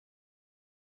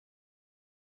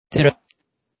Did I?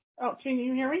 Oh, can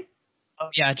you hear me? Oh,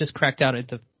 yeah, I just cracked out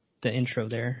at the intro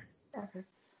there. Okay.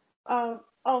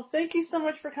 Thank you so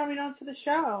much for coming on to the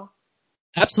show.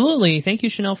 Absolutely. Thank you,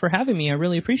 Chanel, for having me. I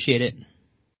really appreciate it.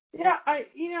 Yeah,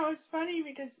 it's funny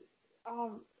because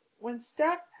when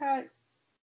Steph had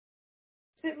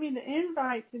sent me the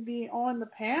invite to be on the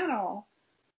panel,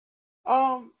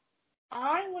 I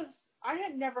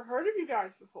had never heard of you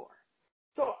guys before.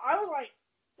 So I was like,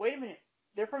 wait a minute,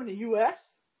 they're from the U.S.?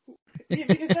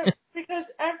 because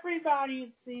everybody,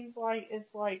 it seems like,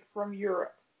 it's like from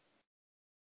Europe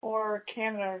or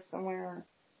Canada or somewhere.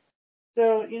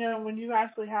 So, when you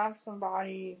actually have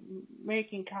somebody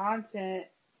making content,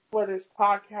 whether it's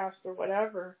podcast or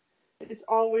whatever, it's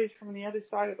always from the other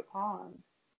side of the pond.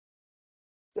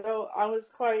 So I was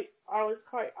like,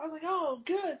 oh,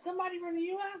 good, somebody from the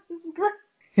U.S., this is great.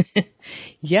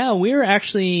 Yeah,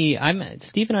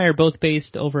 Steve and I are both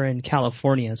based over in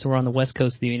California, so we're on the west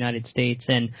coast of the United States,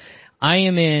 and I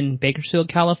am in Bakersfield,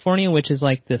 California, which is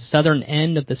like the southern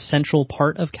end of the central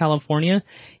part of California,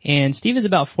 and Steve is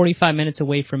about 45 minutes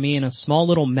away from me in a small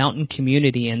little mountain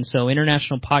community, and so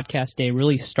International Podcast Day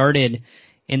really started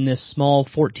in this small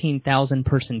 14,000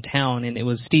 person town, and it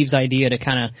was Steve's idea to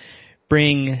kind of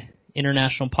bring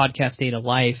International Podcast Day to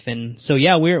life. And so,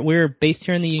 yeah, we're based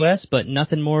here in the U.S., but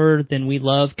nothing more than we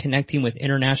love connecting with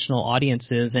international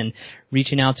audiences and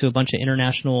reaching out to a bunch of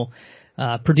international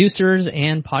producers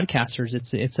and podcasters.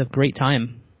 It's a great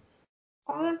time.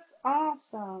 Oh, that's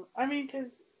awesome. I mean,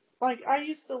 because, like, I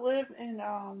used to live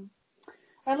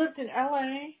I lived in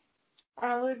L.A.,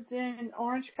 I lived in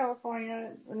Orange,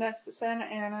 California, and that's the Santa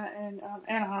Ana and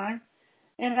Anaheim,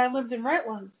 and I lived in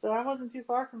Redlands, so I wasn't too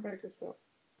far from Bakersfield.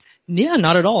 Yeah,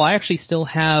 not at all. I actually still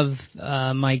have,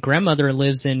 my grandmother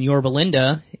lives in Yorba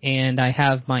Linda, and I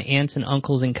have my aunts and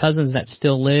uncles and cousins that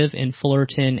still live in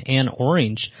Fullerton and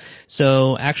Orange.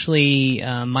 So actually,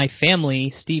 my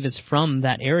family, Steve, is from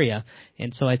that area,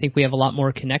 and so I think we have a lot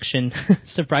more connection,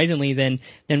 surprisingly, than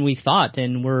we thought,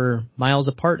 and we're miles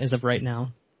apart as of right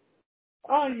now.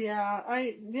 Oh yeah,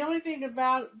 the only thing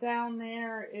about down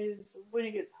there is when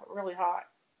it gets really hot.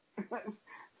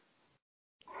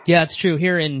 Yeah, it's true.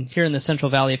 Here in the Central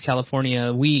Valley of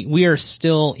California, we are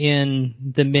still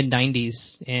in the mid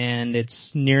 90s, and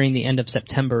it's nearing the end of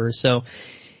September. So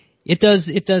it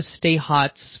does stay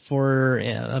hot for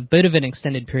a bit of an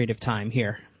extended period of time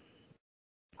here.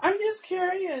 I'm just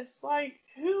curious, like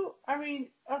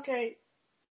okay,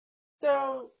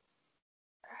 so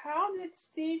how did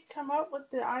Steve come up with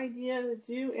the idea to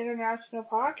do International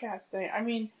Podcast Day? I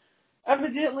mean,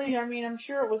 evidently, I'm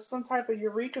sure it was some type of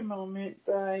eureka moment,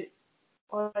 but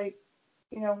like,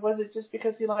 was it just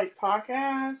because he liked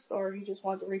podcasts, or he just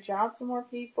wanted to reach out to more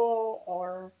people,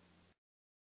 or?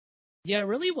 Yeah,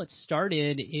 really what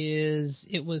started is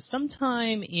it was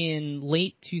sometime in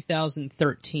late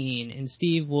 2013, and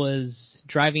Steve was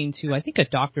driving to, I think, a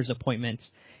doctor's appointment.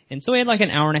 And so he had like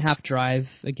an hour and a half drive.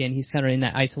 Again, he's kind of in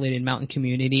that isolated mountain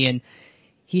community, and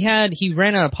he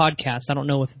ran out of podcasts. I don't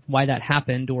know why that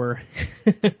happened, or,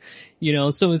 so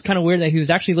it was kind of weird that he was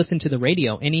actually listening to the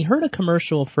radio, and he heard a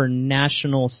commercial for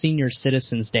National Senior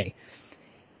Citizens Day.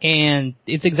 And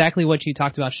it's exactly what you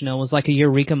talked about, Chanel. It was like a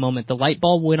eureka moment. The light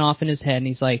bulb went off in his head, and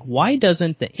he's like, why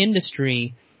doesn't the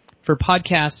industry for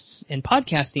podcasts and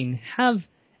podcasting have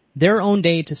their own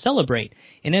day to celebrate?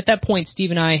 And at that point,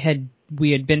 Steve and I had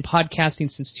been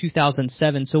podcasting since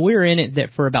 2007, so we were in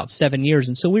it for about 7 years,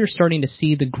 and so we were starting to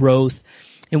see the growth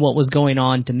in what was going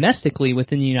on domestically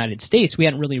within the United States. We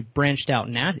hadn't really branched out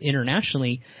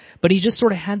internationally, but he just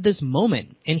sort of had this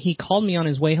moment, and he called me on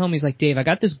his way home. He's like, Dave, I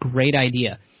got this great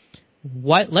idea.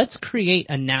 Let's create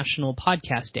a national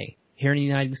podcast day here in the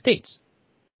United States.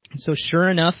 And so sure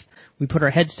enough, we put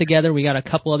our heads together. We got a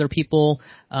couple other people,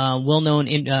 well-known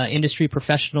industry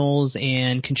professionals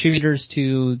and contributors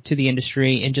to the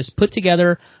industry, and just put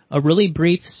together a really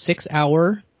brief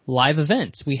 6-hour live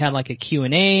event. We had like a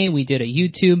Q&A. We did a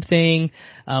YouTube thing.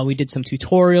 We did some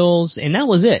tutorials, and that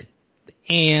was it.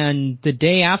 And the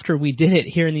day after we did it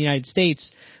here in the United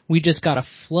States, we just got a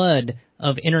flood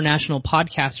of international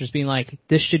podcasters being like,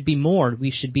 this should be more.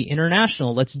 We should be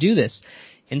international. Let's do this.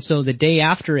 And so the day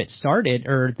after it started,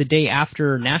 or the day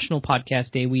after National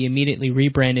Podcast Day, we immediately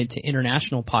rebranded to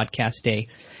International Podcast Day.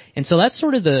 And so that's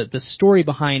sort of the story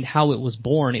behind how it was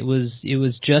born. It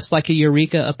was just like a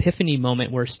eureka epiphany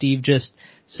moment where Steve just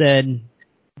said,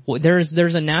 well,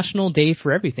 there's a national day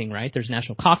for everything, right? There's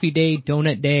National Coffee Day,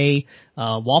 Donut Day,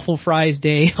 Waffle Fries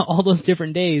Day, all those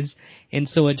different days. And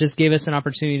so it just gave us an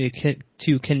opportunity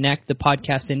to connect the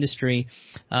podcast industry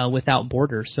without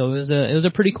borders. So it was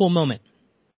a pretty cool moment.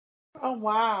 Oh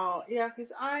wow, yeah,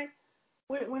 because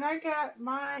when I got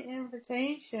my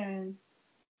invitation,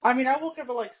 I mean, I woke up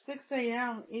at like 6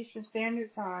 a.m. Eastern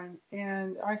Standard Time,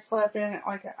 and I slept in at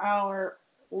like an hour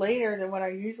later than what I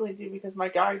usually do because my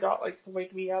guide dog likes to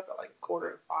wake me up at like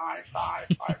 4:45,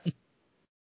 5,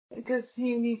 because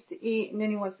he needs to eat and then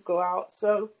he wants to go out.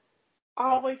 So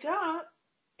I'll wake up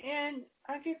and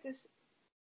I get this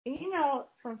email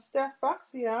from Steph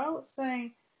Buxio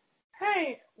saying,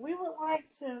 hey, we would like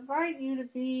to invite you to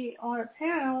be on a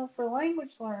panel for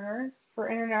language learners for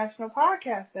International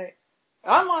Podcast Day.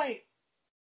 I'm like,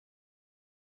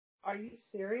 are you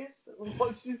serious?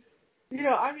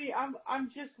 I mean, I'm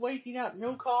just waking up,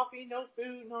 no coffee, no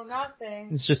food, no nothing.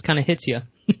 It just kind of hits you.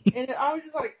 And I was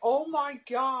just like, oh my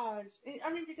gosh.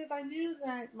 I mean, because I knew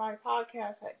that my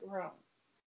podcast had grown.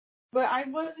 But I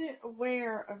wasn't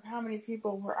aware of how many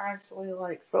people were actually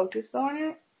like focused on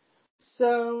it.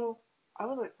 So I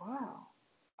was like, wow,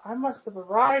 I must have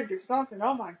arrived or something.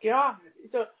 Oh my God.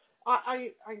 So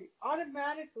I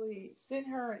automatically sent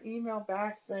her an email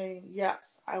back saying, yes,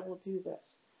 I will do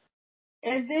this.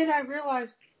 And then I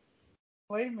realized,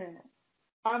 wait a minute,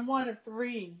 I'm one of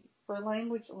 3 for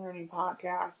language learning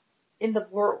podcasts in the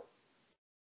world.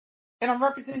 And I'm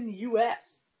representing the U.S.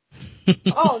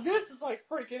 Oh, this is like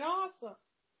freaking awesome.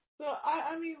 So,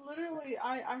 I mean, literally,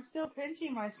 I'm still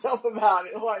pinching myself about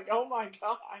it. Like, oh my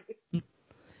God.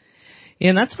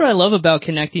 And that's what I love about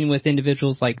connecting with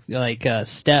individuals like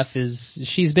Steph is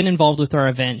she's been involved with our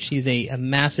event. She's a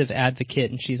massive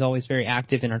advocate, and she's always very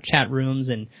active in our chat rooms.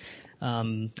 And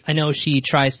I know she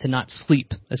tries to not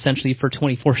sleep essentially for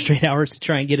 24 straight hours to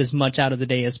try and get as much out of the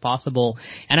day as possible.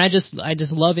 And I just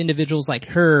love individuals like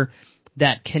her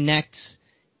that connect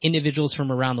individuals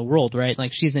from around the world, right? Like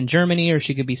she's in Germany or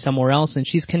she could be somewhere else, and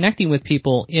she's connecting with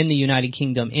people in the United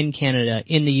Kingdom, in Canada,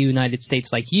 in the United States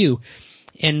like you.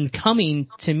 And coming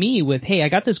to me with, hey, I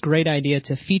got this great idea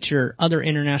to feature other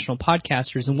international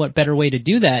podcasters, and what better way to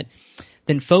do that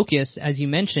than focus, as you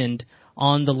mentioned,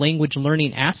 on the language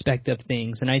learning aspect of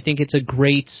things. And I think it's a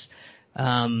great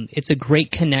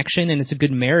connection, and it's a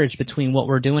good marriage between what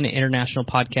we're doing at International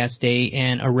Podcast Day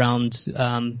and around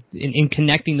in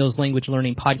connecting those language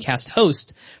learning podcast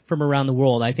hosts from around the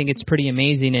world. I think it's pretty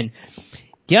amazing. And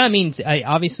yeah, I mean,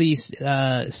 obviously,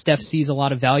 Steph sees a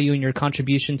lot of value in your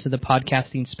contribution to the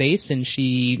podcasting space, and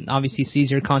she obviously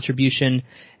sees your contribution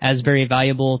as very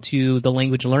valuable to the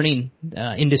language learning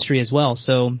industry as well.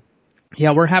 So,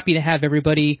 yeah, we're happy to have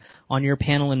everybody on your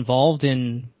panel involved,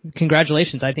 and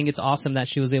congratulations. I think it's awesome that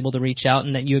she was able to reach out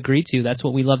and that you agreed to. That's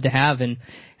what we love to have. And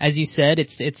as you said,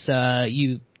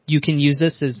 you can use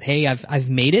this as, hey, I've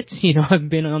made it. You know, I've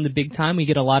been on the big time. We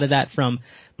get a lot of that from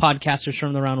podcasters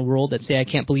from around the world that say, I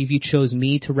can't believe you chose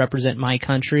me to represent my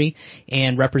country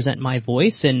and represent my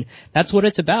voice. And that's what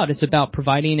it's about. It's about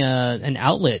providing an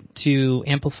outlet to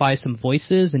amplify some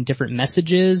voices and different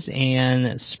messages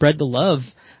and spread the love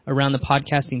around the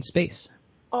podcasting space.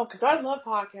 Oh, because I love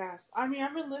podcasts. I mean,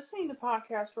 I've been listening to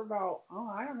podcasts for about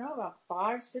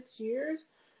 5, 6 years.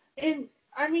 And,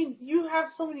 I mean, you have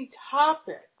so many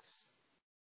topics,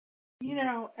 you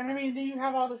know, and I mean, then you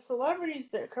have all the celebrities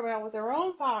that come out with their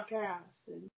own podcasts.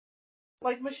 And,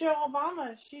 like Michelle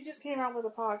Obama, she just came out with a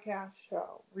podcast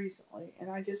show recently, and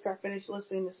I just got finished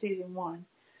listening to season 1.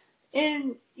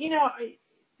 And, you know,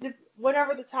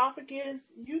 whatever the topic is,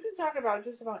 you can talk about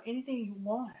just about anything you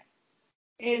want.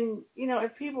 And, you know,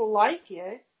 if people like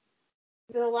it,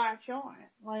 they'll latch on.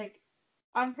 Like,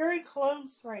 I'm very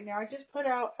close right now. I just put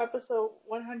out episode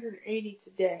 180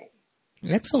 today.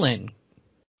 Excellent.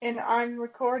 And I'm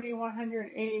recording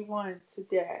 181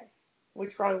 today,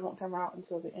 which probably won't come out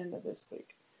until the end of this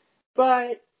week.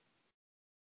 But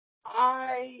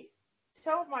I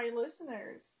tell my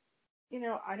listeners, you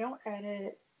know, I don't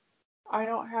edit. I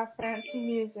don't have fancy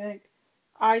music.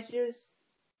 I just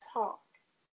talk.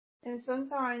 And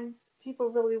sometimes people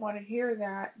really want to hear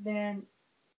that. Then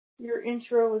your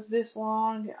intro is this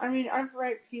long. I mean, I've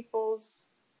read people's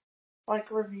like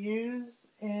reviews,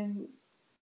 and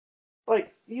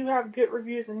like you have good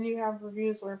reviews and you have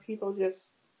reviews where people just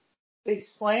they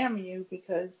slam you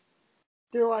because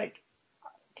they're like,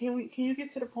 can you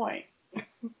get to the point?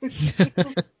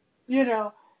 You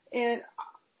know, and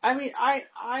I mean,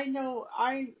 I know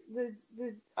the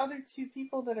other 2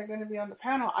 people that are going to be on the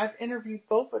panel, I've interviewed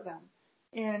both of them,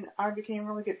 and I became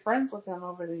really good friends with them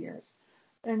over the years.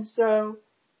 And so,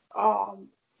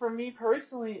 for me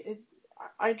personally,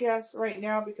 I guess right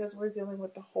now, because we're dealing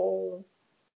with the whole,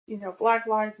 you know, Black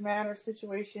Lives Matter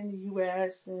situation in the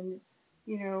U.S. and,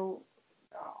 you know,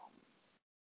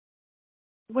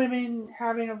 women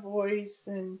having a voice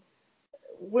and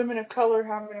women of color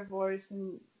having a voice,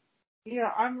 and, you know,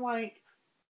 I'm like,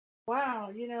 wow,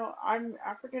 I'm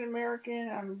African American,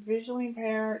 I'm visually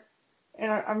impaired,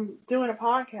 and I'm doing a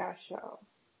podcast show,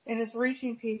 and it's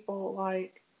reaching people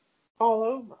like all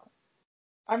over.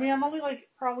 I mean, I'm only like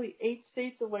probably 8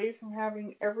 states away from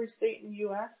having every state in the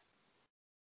U.S.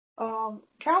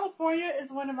 California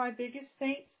is one of my biggest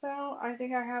states, though. I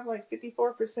think I have like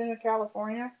 54% of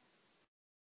California.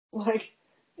 Like,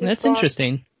 as That's far,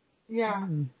 interesting. yeah.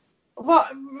 Hmm. Well,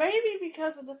 maybe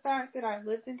because of the fact that I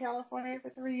lived in California for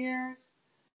 3 years.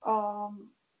 Um,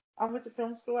 I went to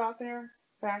film school out there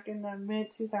back in the mid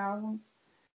 2000s,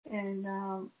 and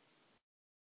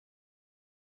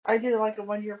I did like a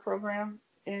 1 year program,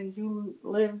 and you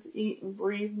lived, eat, and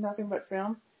breathe nothing but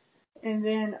film. And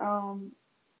then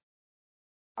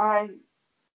I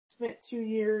spent 2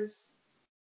 years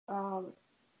um,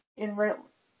 in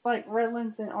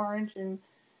Redlands and Orange, and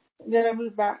then I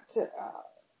moved back to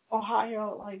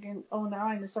Ohio like in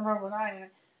 '09, the summer of '09.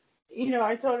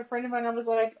 I told a friend of mine, I was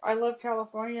like, I love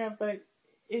California, but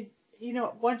it,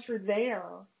 once you're there,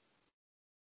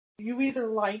 you either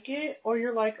like it or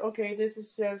you're like, okay, this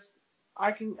is just,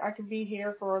 I can be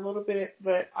here for a little bit,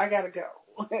 but I gotta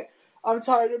go. I'm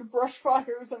tired of the brush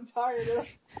fires. I'm tired of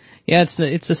Yeah,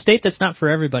 it's a state that's not for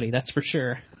everybody. That's for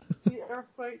sure. the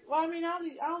earthquakes. Well, I mean, I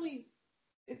only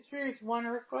experienced one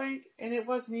earthquake, and it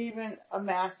wasn't even a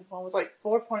massive one. It was like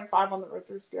 4.5 on the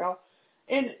Richter scale.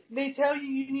 And they tell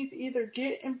you need to either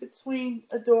get in between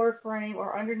a door frame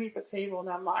or underneath a table.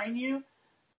 Now, mind you,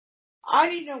 I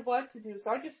didn't know what to do, so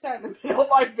I just sat in the middle of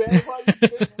my bed while this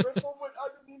ripple went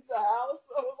underneath the house.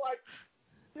 I was like,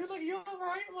 they're like, you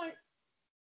alright? I'm like,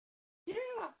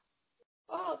 yeah.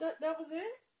 Oh, that was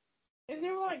it? And they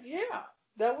were like, yeah,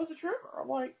 that was a tremor. I'm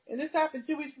like, and this happened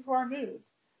 2 weeks before I moved.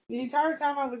 The entire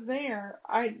time I was there,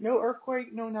 I had no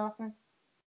earthquake, no nothing.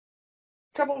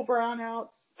 Couple of brownouts,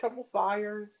 couple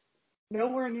fires,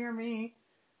 nowhere near me.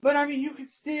 But I mean, you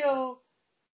could still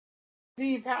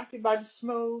be impacted by the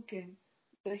smoke and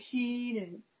the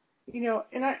heat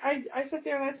and I sat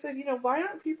there and I said, why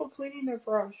aren't people cleaning their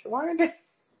brush? Why aren't they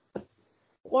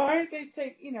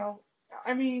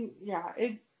I mean, yeah,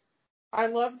 I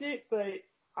loved it, but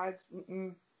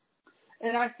mm-mm.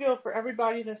 And I feel for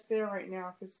everybody that's there right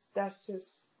now, because that's just,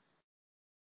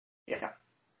 yeah.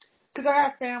 Because I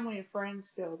have family and friends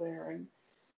still there,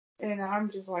 and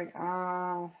I'm just like,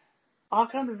 I'll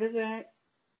come to visit.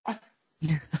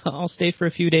 I'll stay for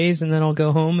a few days and then I'll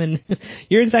go home. And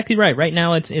you're exactly right. Right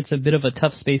now, it's a bit of a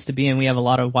tough space to be in. We have a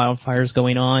lot of wildfires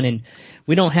going on, and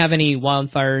we don't have any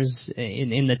wildfires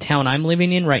in the town I'm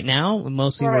living in right now.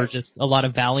 Mostly, we're Right, just a lot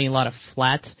of valley, a lot of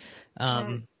flat,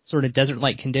 right, sort of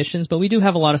desert-like conditions. But we do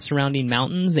have a lot of surrounding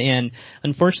mountains, and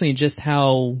unfortunately, just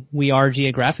how we are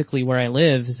geographically where I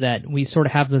live is that we sort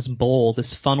of have this bowl,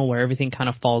 this funnel where everything kind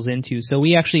of falls into. So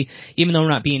we actually, even though we're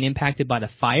not being impacted by the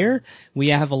fire, we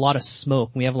have a lot of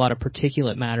smoke. We have a lot of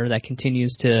particulate matter that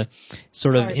continues to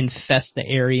sort of right, infest the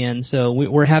area, and so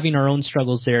we're having our own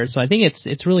struggles there. So I think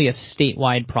it's really a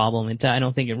statewide problem. I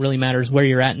don't think it really matters where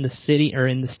you're at in the city or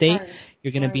in the state. right,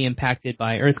 You're going to be right. impacted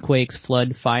by earthquakes,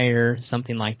 flood, fire,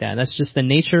 something like that. That's just the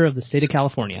nature of the state of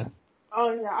California.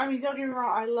 Oh yeah, I mean, don't get me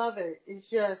wrong, I love it. It's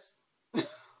just,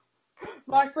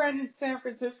 my friend in San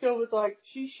Francisco was like,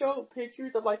 she showed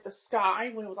pictures of like the sky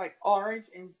when it was like orange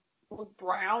and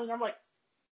brown, and I'm like,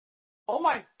 oh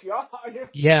my god.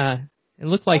 Yeah, it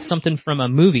looked I like mean, something from a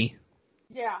movie.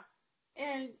 yeah.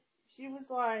 And she was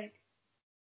like,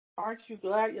 aren't you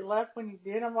glad you left when you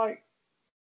did? I'm like,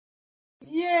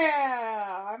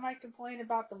 yeah, I might complain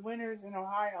about the winters in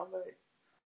Ohio, but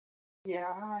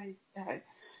yeah,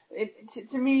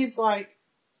 to me, it's like,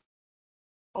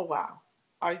 oh wow.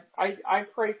 I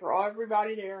pray for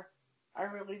everybody there. I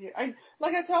really do.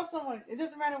 Like I tell someone, it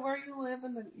doesn't matter where you live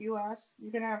in the U.S.,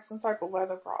 you're gonna have some type of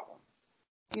weather problem.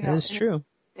 That is true.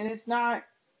 And it's not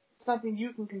something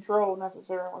you can control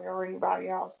necessarily or anybody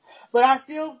else. But I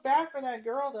feel bad for that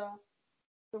girl though,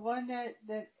 the one that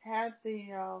had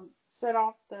the set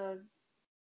off the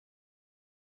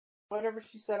whatever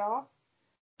she set off.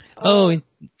 Oh, Uh,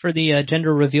 for the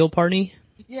gender reveal party?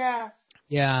 yes,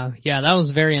 Yeah, that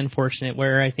was very unfortunate.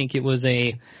 Where I think it was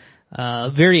a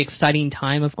very exciting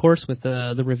time, of course, with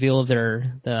the reveal of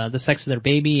the sex of their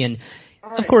baby, and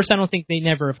all of right, course, I don't think they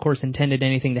never, of course, intended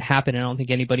anything to happen. I don't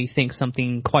think anybody thinks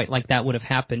something quite like that would have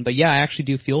happened. But yeah, I actually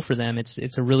do feel for them.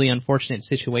 It's a really unfortunate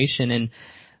situation, and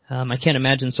I can't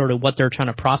imagine sort of what they're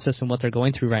trying to process and what they're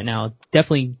going through right now.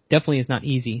 Definitely is not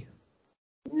easy.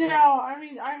 no, I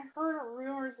mean I heard a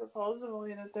rumor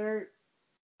supposedly that they're,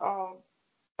 um,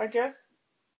 I guess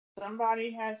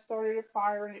somebody had started a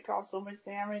fire and it caused so much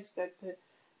damage that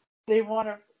they want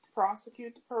to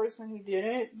prosecute the person who did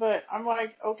it, but I'm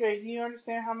like, okay, do you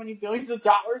understand how many billions of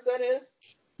dollars that is?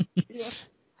 Yeah.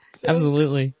 So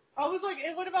Absolutely. I was like,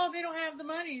 and what about if they don't have the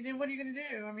money? Then what are you going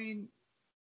to do? I mean,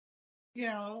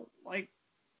 like,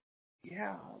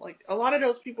 yeah, like a lot of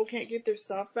those people can't get their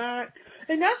stuff back.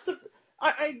 And that's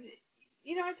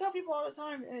I tell people all the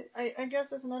time, I guess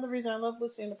that's another reason I love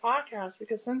listening to podcasts,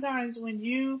 because sometimes when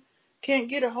you can't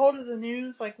get a hold of the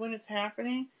news, like when it's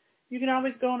happening, you can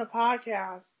always go on a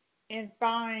podcast and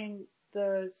find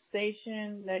the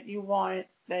station that you want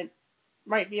that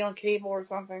might be on cable or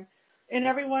something. And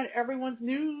everyone's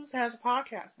news has a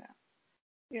podcast now.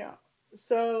 Yeah.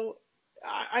 So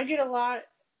I get a lot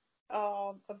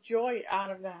of joy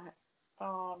out of that,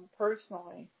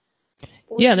 personally.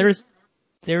 Yeah,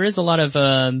 there is a lot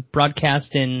of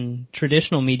broadcast and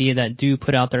traditional media that do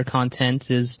put out their content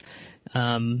is,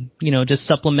 just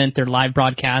supplement their live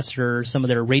broadcasts or some of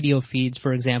their radio feeds,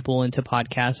 for example, into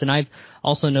podcasts. And I've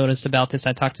also noticed about this.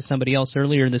 I talked to somebody else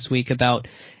earlier this week about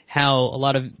how a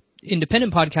lot of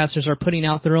independent podcasters are putting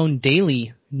out their own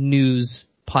daily news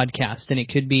podcast, and it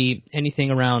could be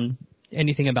anything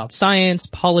about science,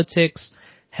 politics,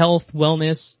 health,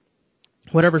 wellness,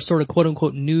 whatever sort of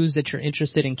quote-unquote news that you're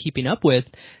interested in keeping up with.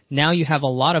 Now you have a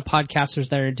lot of podcasters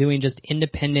that are doing just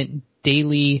independent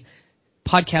daily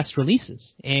podcast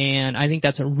releases. And I think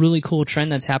that's a really cool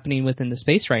trend that's happening within the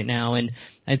space right now. And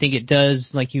I think it does,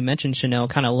 like you mentioned, Chanel,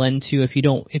 kind of lend to if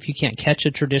you can't catch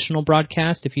a traditional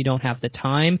broadcast, if you don't have the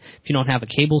time, if you don't have a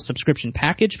cable subscription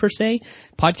package per se,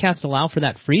 podcasts allow for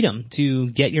that freedom to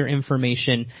get your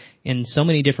information in so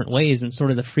many different ways, and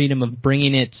sort of the freedom of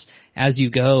bringing it as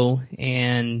you go.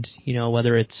 And,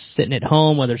 whether it's sitting at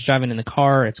home, whether it's driving in the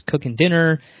car, it's cooking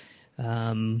dinner,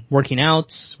 working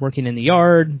out, working in the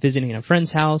yard, visiting a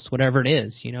friend's house, whatever it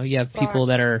is. You have people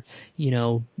that are,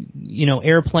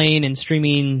 airplane and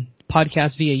streaming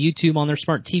podcasts via YouTube on their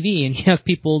smart TV, and you have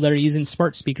people that are using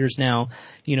smart speakers now,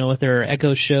 with their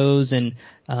Echo shows and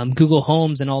Google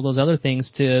Homes and all those other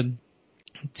things to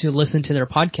listen to their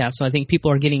podcast. So I think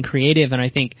people are getting creative, and I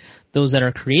think those that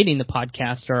are creating the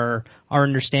podcast are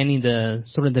understanding the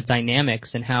sort of the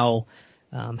dynamics and how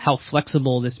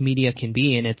flexible this media can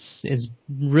be, and is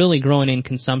really growing in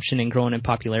consumption and growing in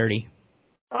popularity.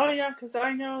 Oh yeah, because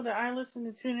I know that I listen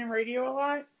to TuneIn Radio a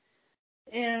lot,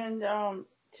 and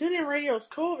TuneIn Radio is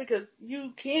cool because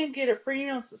you can get a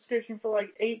premium subscription for like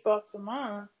 $8 a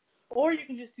month, or you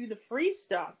can just do the free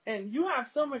stuff, and you have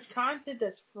so much content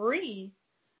that's free.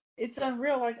 It's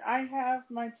unreal. Like I have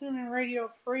my TuneIn Radio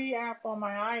free app on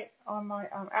my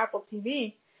Apple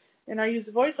TV, and I use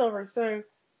VoiceOver. So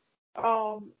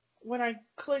when I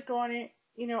click on it,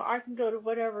 I can go to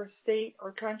whatever state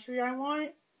or country I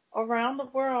want around the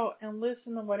world and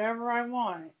listen to whatever I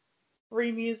want.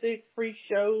 Free music, free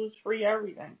shows, free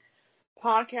everything.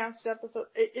 Podcast episodes.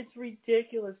 It's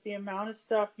ridiculous the amount of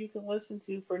stuff you can listen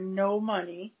to for no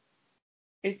money.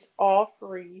 It's all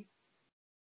free.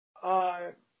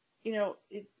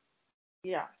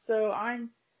 Yeah. So I'm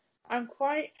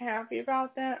quite happy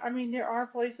about that. I mean, there are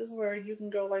places where you can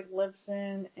go like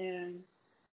Libsyn and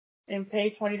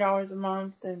pay $20 a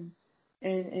month and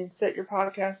set your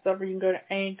podcast up, or you can go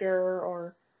to Anchor,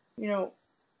 or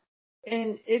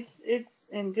and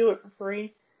and do it for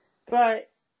free. But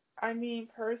I mean,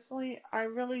 personally, I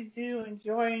really do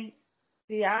enjoy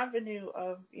the avenue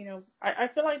of, I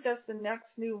feel like that's the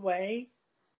next new way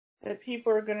that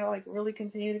people are gonna like really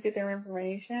continue to get their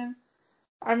information.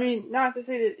 I mean, not to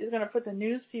say that it's gonna put the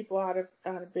news people out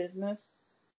of business.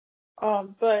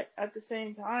 But at the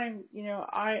same time,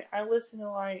 I listen to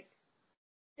like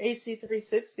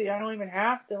AC360. I don't even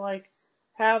have to like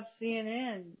have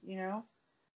CNN.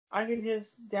 I can just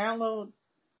download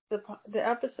the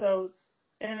episodes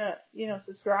and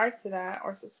subscribe to that,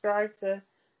 or subscribe to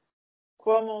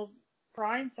Cuomo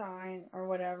Primetime or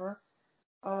whatever.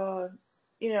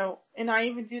 And I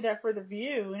even do that for The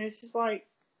View, and it's just like,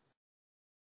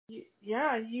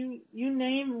 yeah, you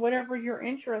name whatever your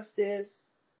interest is.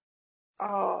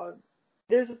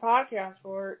 There's a podcast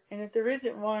for it, and if there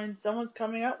isn't one, someone's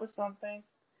coming up with something.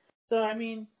 So, I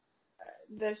mean,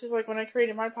 that's just like when I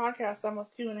created my podcast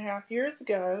almost 2.5 years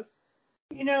ago.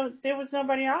 There was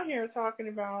nobody out here talking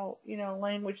about,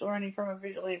 language learning from a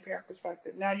visually impaired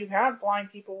perspective. Now you have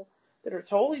blind people that are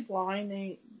totally blind.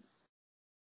 They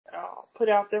put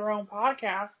out their own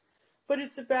podcast, but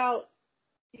it's about,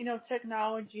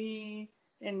 technology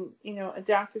and,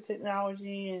 adaptive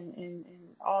technology and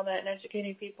all that, and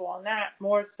educating people on that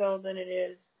more so than it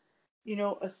is,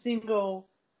 a single,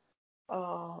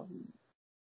 a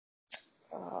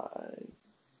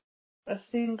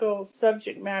single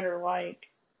subject matter like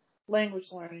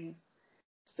language learning.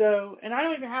 So, and I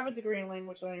don't even have a degree in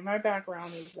language learning. My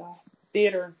background is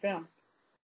theater and film.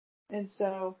 And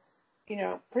so,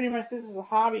 pretty much this is a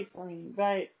hobby for me.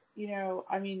 But,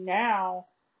 I mean, now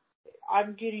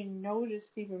I'm getting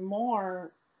noticed even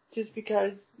more just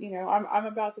because, I'm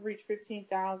about to reach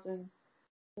 15,000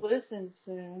 listens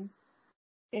soon.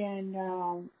 And,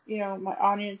 my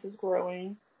audience is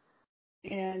growing.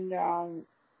 And,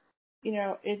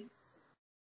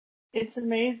 it's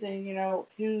amazing,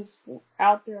 who's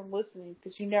out there listening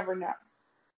because you never know.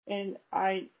 And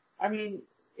I mean,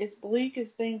 as bleak as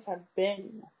things have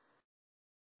been,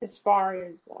 as far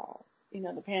as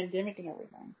the pandemic and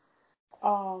everything,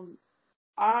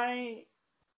 I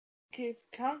give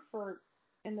comfort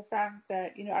in the fact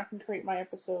that I can create my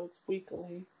episodes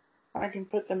weekly. I can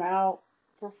put them out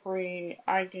for free.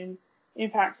 I can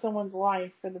impact someone's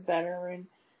life for the better, and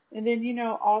then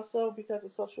also because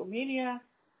of social media,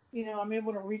 I'm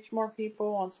able to reach more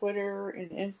people on Twitter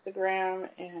and Instagram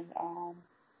and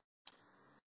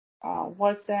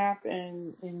WhatsApp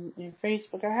and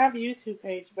Facebook. I have a YouTube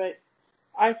page, but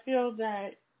I feel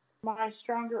that my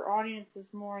stronger audience is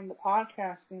more in the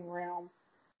podcasting realm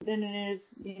than it is,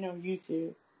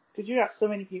 YouTube. Because you got so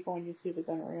many people on YouTube, it's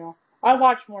unreal. I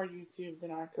watch more YouTube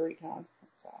than I create content.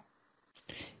 So.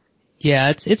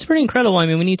 Yeah, it's pretty incredible. I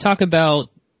mean, when you talk about,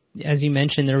 as you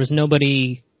mentioned, there was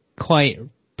nobody quite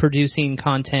producing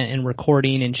content and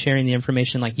recording and sharing the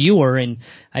information like you were, and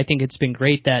I think it's been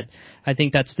great I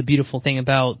think that's the beautiful thing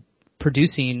about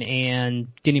producing and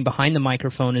getting behind the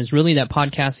microphone is really that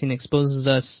podcasting exposes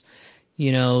us,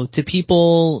 to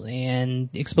people and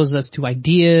exposes us to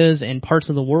ideas and parts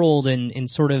of the world and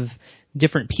sort of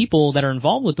different people that are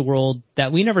involved with the world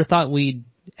that we never thought we'd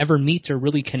ever meet or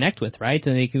really connect with, right?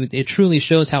 And it truly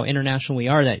shows how international we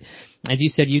are that, as you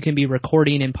said, you can be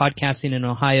recording and podcasting in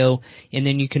Ohio and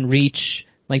then you can reach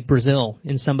like Brazil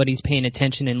and somebody's paying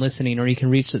attention and listening, or you can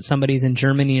reach that somebody's in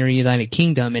Germany or United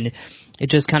Kingdom, and it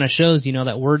just kind of shows,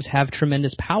 that words have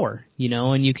tremendous power,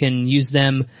 and you can use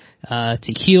them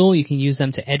to heal, you can use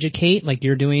them to educate, like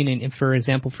you're doing, and for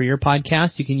example, for your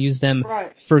podcast, you can use them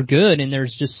for good, and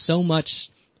there's just so much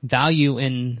value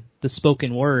in the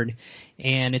spoken word.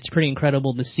 And it's pretty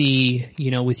incredible to see,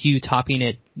 with you topping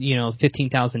it,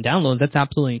 15,000 downloads. That's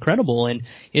absolutely incredible. And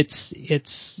it's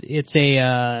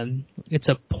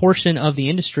a portion of the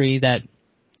industry that,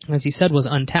 as you said, was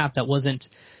untapped. That wasn't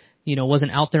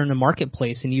out there in the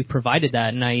marketplace, and you provided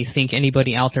that. And I think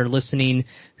anybody out there listening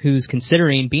who's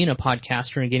considering being a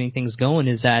podcaster and getting things going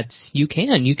is that you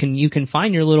can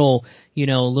find your little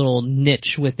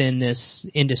niche within this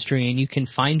industry, and you can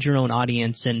find your own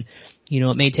audience. And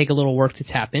it may take a little work to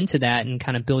tap into that and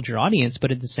kind of build your audience,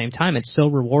 but at the same time, it's so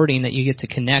rewarding that you get to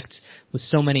connect with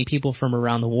so many people from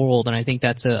around the world. And I think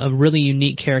that's a really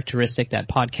unique characteristic that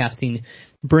podcasting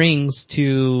brings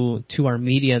to our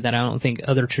media that I don't think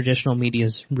other traditional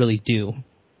medias really do.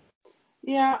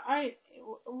 Yeah,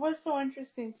 what's so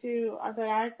interesting too that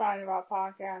I find about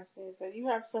podcasts is that you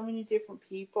have so many different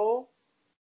people.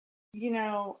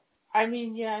 I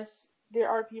mean, yes, there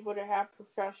are people that have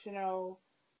professional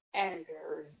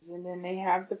editors, and then they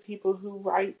have the people who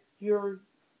write your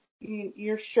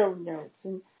show notes,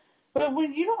 but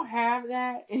when you don't have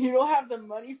that and you don't have the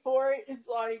money for it, it's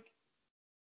like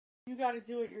you got to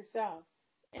do it yourself.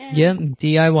 And yep,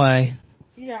 DIY.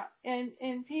 Yeah,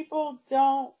 and people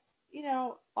don't,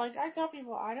 like I tell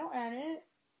people I don't edit.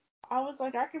 I was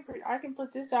like I can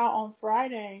put this out on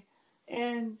Friday,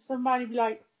 and somebody be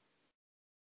like,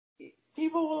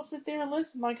 people will sit there and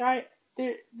listen. Like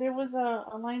there was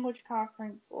a language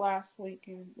conference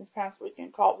this past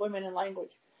weekend called Women in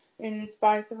Language, and it's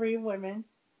by 3 women.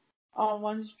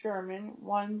 One's German,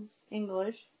 one's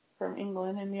English from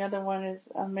England, and the other one is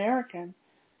American.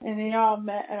 And they all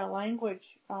met at a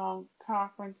language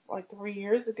conference like 3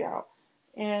 years ago.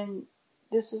 And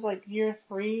this is like year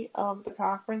 3 of the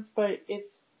conference, but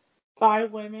it's by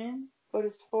women, but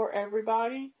it's for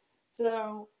everybody.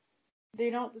 So they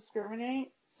don't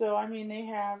discriminate. So, I mean, they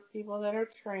have people that are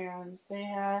trans, they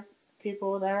have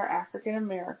people that are African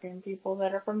American, people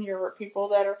that are from Europe, people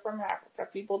that are from Africa,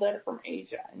 people that are from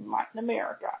Asia and Latin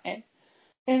America. And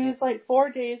it's like 4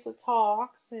 days of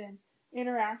talks and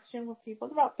interaction with people.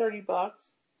 It's about $30.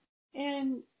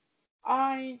 And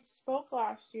I spoke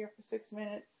last year for 6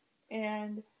 minutes,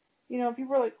 and, people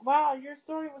were like, wow, your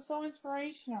story was so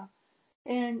inspirational.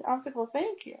 And I was like, well,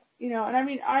 thank you. And I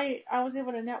mean, I was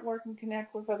able to network and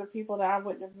connect with other people that I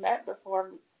wouldn't have met before,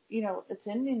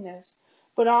 attending this.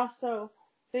 But also,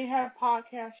 they have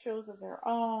podcast shows of their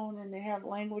own, and they have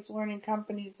language learning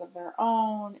companies of their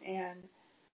own, and,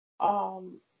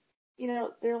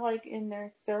 they're like in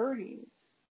their 30s,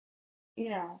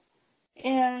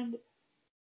 And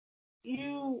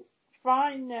you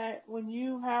find that when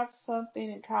you have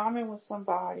something in common with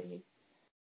somebody,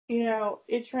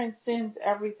 it transcends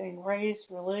everything, race,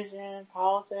 religion,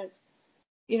 politics,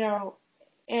 you know,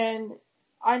 and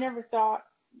I never thought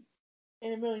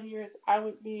in a million years I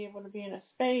would be able to be in a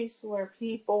space where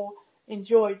people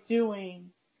enjoy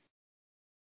doing,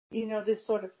 this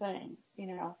sort of thing,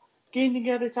 getting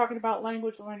together talking about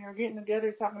language learning or getting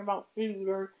together talking about food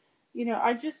or,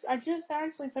 I just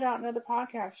actually put out another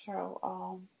podcast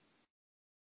show,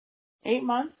 8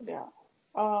 months ago,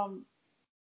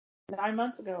 9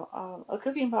 months ago, a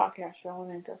cooking podcast show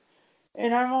on Anchor.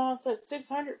 And I'm almost at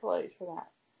 600 plays for that.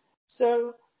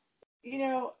 So,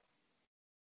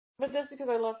 but that's because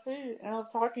I love food and I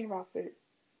love talking about food.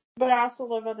 But I also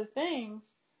love other things.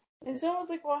 And so I was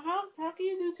like, well, how can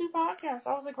you do 2 podcasts?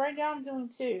 I was like, right now I'm doing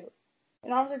 2.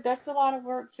 And I was like, that's a lot of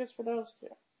work just for those 2.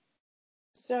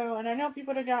 So, and I know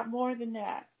people that got more than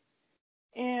that.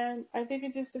 And I think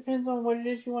it just depends on what it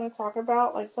is you want to talk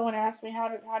about. Like someone asked me, how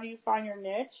do you find your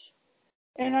niche?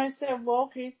 And I said, well,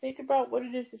 okay, think about what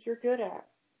it is that you're good at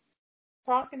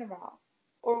talking about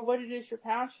or what it is you're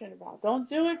passionate about. Don't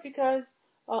do it because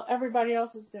everybody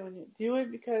else is doing it. Do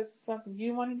it because it's something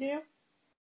you want to do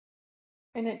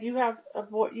and that you have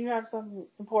something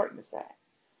important to say.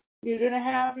 You're going to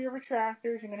have your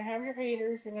retractors. You're going to have your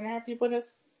haters. You're going to have people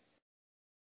that's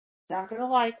not going to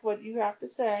like what you have to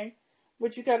say,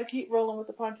 but you got to keep rolling with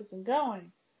the punches and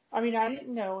going. I mean, I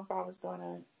didn't know if I was going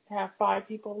to have 5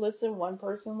 people listen, 1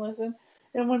 person listen.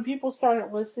 And when people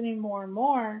started listening more and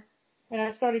more, and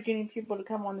I started getting people to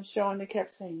come on the show and they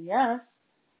kept saying yes,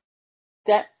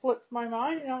 that flipped my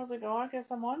mind and I was like, oh, I guess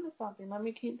I'm on to something. Let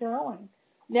me keep going.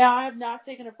 Now, I have not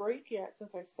taken a break yet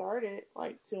since I started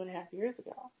like 2.5 years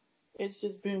ago. It's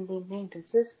just boom, boom, boom,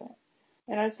 consistent.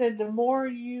 And I said, the more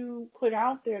you put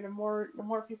out there, the more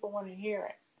people want to hear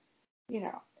it,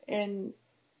 And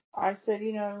I said,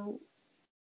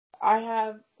 I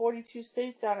have 42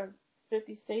 states out of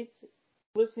 50 states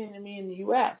listening to me in the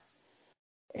U.S.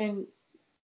 and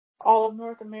all of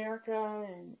North America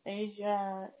and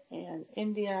Asia and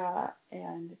India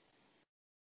and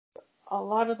a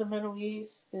lot of the Middle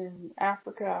East and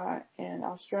Africa and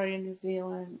Australia, New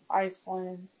Zealand,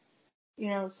 Iceland,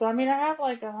 so I mean, I have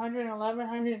like 111,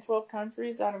 112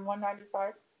 countries out of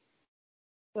 195.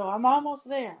 So I'm almost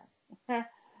there.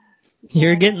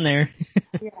 You're getting there.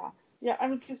 Yeah. I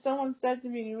mean, because someone said to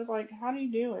me, he was like, how do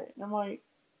you do it? And I'm like,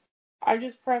 I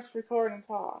just press record and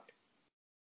talk.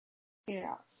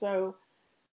 So,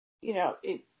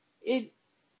 it,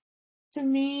 to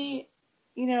me,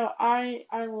 I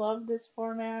love this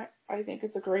format. I think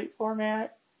it's a great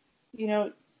format.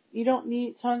 You don't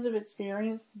need tons of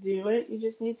experience to do it. You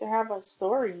just need to have a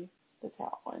story to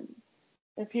tell. And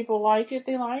if people like it,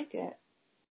 they like it.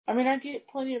 I mean, I get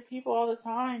plenty of people all the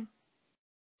time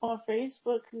on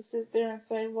Facebook who sit there and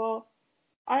say, well,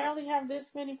 I only have this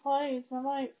many plays. And I'm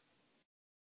like,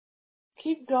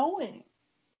 keep going.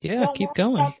 Yeah, keep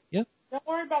going. Yep. Don't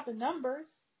worry about the numbers.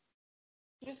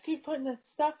 Just keep putting the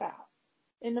stuff out.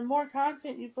 And the more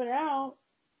content you put out,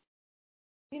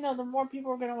 the more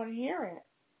people are going to want to hear it.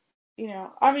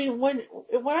 I mean, when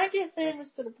I get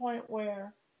famous to the point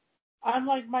where I'm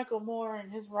like Michael Moore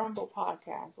and his Rumble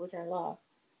podcast, which I love,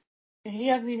 and he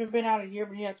hasn't even been out a year,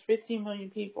 but he has 15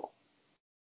 million people.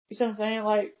 You know what I'm saying?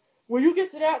 Like, when you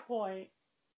get to that point,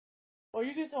 or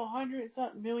you get to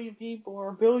 100-something million people or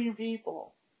a billion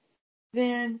people,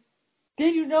 then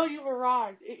you've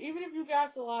arrived. Even if you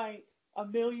got to like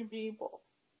 1 million people,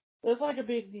 that's like a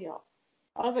big deal.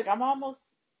 I was like,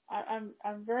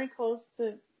 I'm very close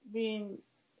to being,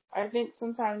 I think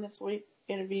sometime this week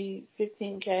it'll be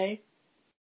 15K,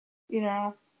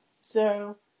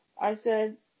 So I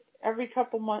said every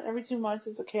 2 months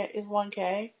is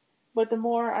 1K. But the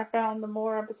more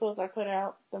episodes I put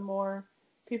out, the more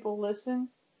people listen.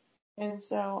 And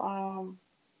so,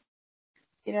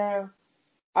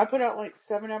 I put out like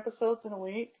 7 episodes in a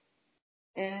week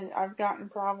and I've gotten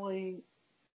probably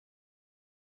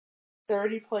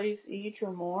 30 plays each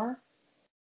or more.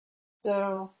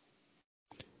 So.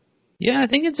 Yeah, I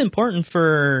think it's important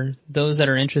for those that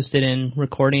are interested in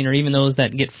recording or even those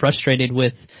that get frustrated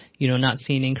with, not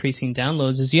seeing increasing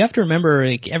downloads is you have to remember,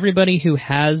 like, everybody who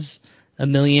has 1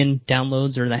 million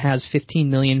downloads or that has 15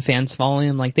 million fans following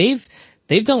them, like they've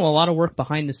done a lot of work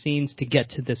behind the scenes to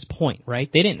get to this point, right?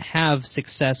 They didn't have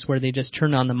success where they just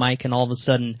turned on the mic and all of a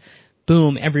sudden,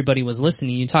 boom, everybody was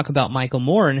listening. You talk about Michael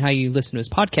Moore and how you listen to his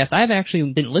podcast. I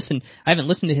haven't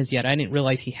listened to his yet. I didn't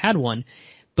realize he had one.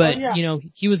 But, yeah.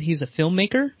 he's a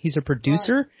filmmaker, he's a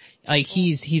producer, like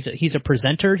he's a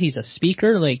presenter, he's a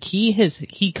speaker, like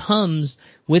he comes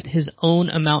with his own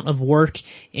amount of work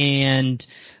and,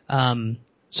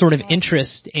 sort of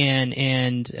interest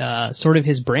and sort of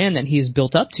his brand that he's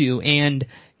built up to. And,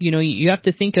 you have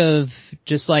to think of,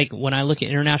 just like when I look at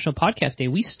International Podcast Day,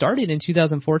 we started in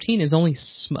 2014 as only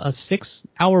a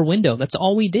 6-hour window. That's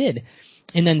all we did.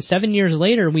 And then 7 years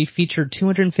later, we featured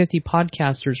 250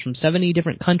 podcasters from 70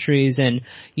 different countries and,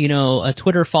 a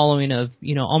Twitter following of,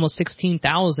 almost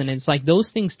 16,000. It's like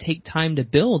those things take time to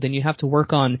build, and you have to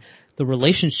work on the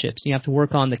relationships. You have to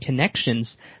work on the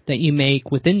connections that you make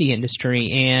within the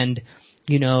industry and,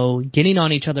 getting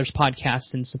on each other's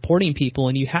podcasts and supporting people.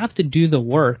 And you have to do the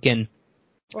work. And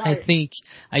I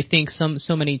think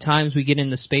so many times we get in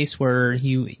the space where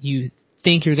you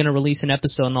think you're going to release an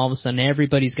episode and all of a sudden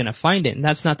everybody's going to find it, and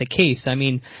that's not the case. I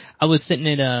mean, I was sitting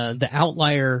at the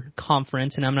Outlier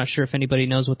conference, and I'm not sure if anybody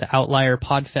knows what the Outlier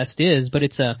Podfest is, but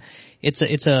it's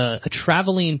a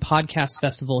traveling podcast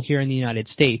festival here in the United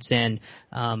States, and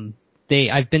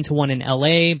I've been to one in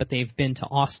LA, but they've been to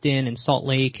Austin and Salt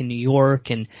Lake and New York,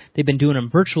 and they've been doing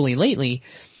them virtually lately.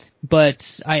 But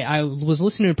I was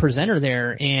listening to a presenter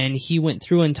there, and he went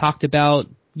through and talked about,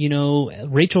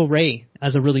 Rachel Ray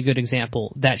as a really good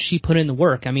example, that she put in the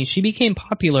work. I mean, she became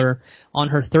popular on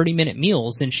her 30-minute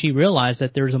meals, and she realized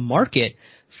that there's a market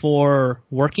for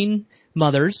working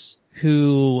mothers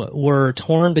who were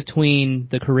torn between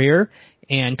the career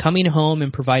and coming home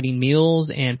and providing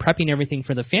meals and prepping everything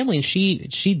for the family. And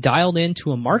she dialed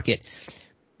into a market.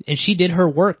 And she did her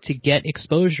work to get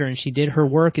exposure, and she did her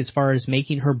work as far as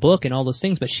making her book and all those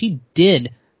things, but she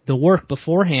did the work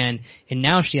beforehand, and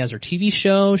now she has her TV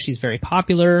show, she's very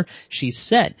popular, she's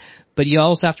set. But you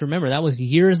also have to remember that was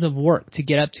years of work to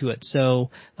get up to it. So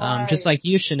just like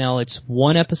you, Chanel, it's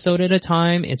one episode at a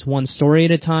time, it's one story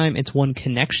at a time, it's one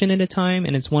connection at a time,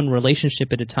 and it's one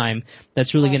relationship at a time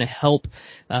that's really going to help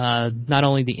not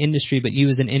only the industry but you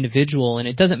as an individual. And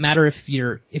it doesn't matter if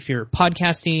you're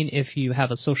podcasting, if you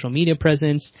have a social media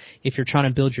presence, if you're trying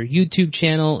to build your YouTube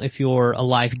channel, if you're a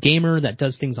live gamer that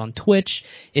does things on Twitch.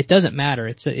 It doesn't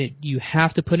matter. You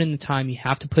have to put in the time, you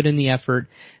have to put in the effort.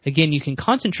 Again, you can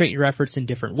concentrate your efforts in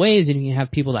different ways, and you can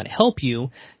have people that help you,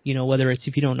 whether it's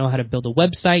if you don't know how to build a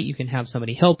website, you can have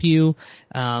somebody help you.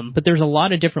 But there's a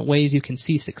lot of different ways you can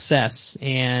see success,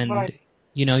 and,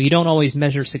 you don't always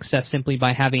measure success simply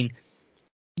by having,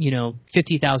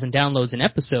 50,000 downloads an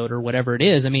episode or whatever it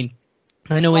is. I mean,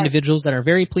 I know individuals that are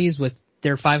very pleased with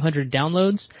their 500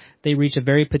 downloads. They reach a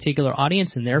very particular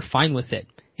audience, and they're fine with it.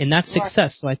 And that's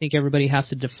success. So I think everybody has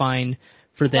to define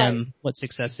for them what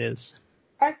success is.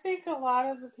 I think a lot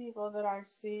of the people that I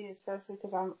see, especially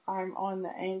because I'm on the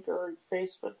Anchor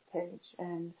Facebook page,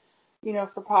 and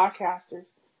for podcasters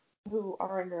who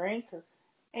are under Anchor,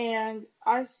 and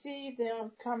I see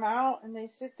them come out and they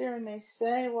sit there and they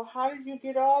say, "Well, how did you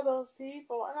get all those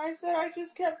people?" And I said, "I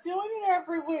just kept doing it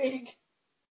every week.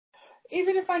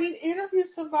 Even if I need to interview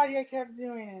somebody, I kept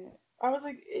doing it." I was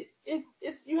like,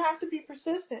 it's you have to be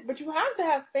persistent, but you have to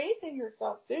have faith in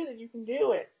yourself too that you can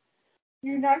do it.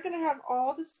 You're not going to have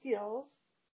all the skills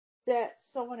that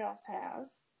someone else has.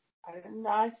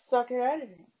 I suck at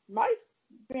editing. My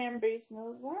fan base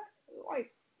knows that.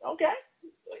 Like, okay.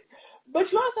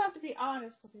 But you also have to be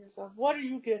honest with yourself. What are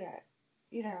you good at?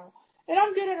 And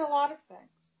I'm good at a lot of things.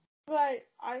 But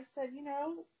I said,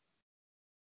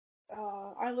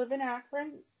 I live in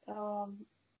Akron,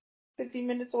 50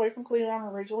 minutes away from Cleveland. I'm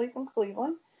originally from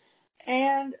Cleveland.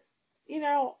 And,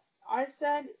 I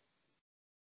said,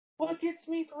 what gets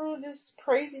me through this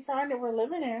crazy time that we're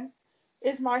living in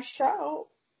is my show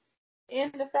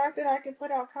and the fact that I can put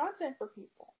out content for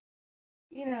people,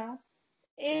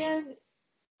 and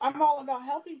I'm all about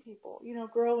helping people,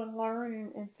 grow and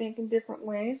learn and think in different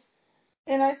ways.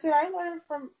 And I said, I learn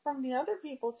from the other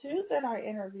people too that I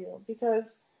interview, because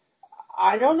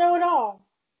I don't know it all.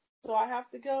 So I have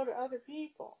to go to other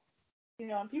people,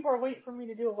 and people are waiting for me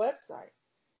to do a website.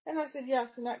 And I said, yes,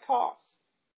 and that costs.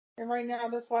 And right now,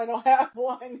 that's why I don't have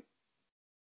one.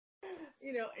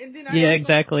 And then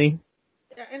exactly.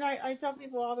 And I tell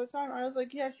people all the time, I was like,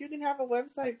 yes, you can have a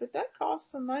website, but that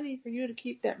costs some money for you to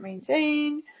keep that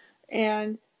maintained.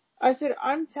 And I said,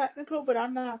 I'm technical, but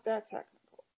I'm not that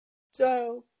technical.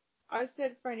 So I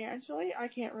said, financially, I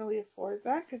can't really afford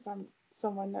that because I'm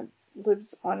someone that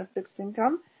lives on a fixed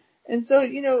income. And so,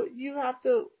 you have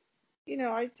to,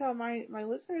 I tell my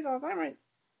listeners all the time,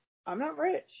 I'm not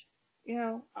rich.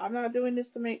 I'm not doing this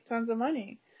to make tons of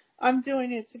money. I'm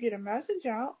doing it to get a message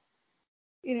out,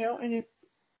 and if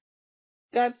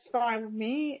that's fine with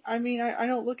me. I mean, I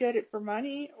don't look at it for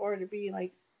money or to be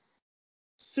like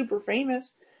super famous,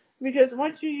 because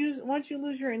once you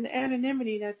lose your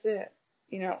anonymity, that's it.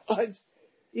 You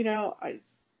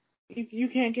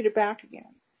can't get it back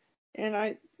again. And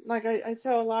I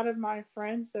tell a lot of my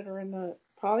friends that are in the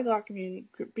polyglot community,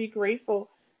 be grateful.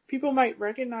 People might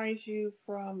recognize you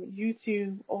from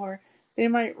YouTube, or they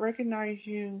might recognize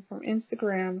you from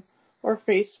Instagram or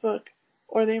Facebook,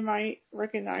 or they might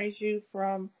recognize you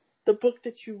from the book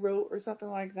that you wrote or something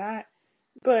like that.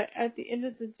 But at the end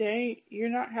of the day, you're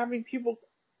not having people,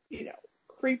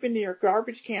 creep into your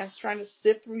garbage cans trying to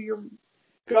sift through your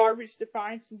garbage to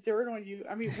find some dirt on you.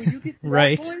 I mean, when you get to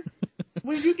right.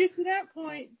 that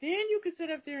point, then you can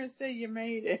sit up there and say you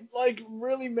made it, like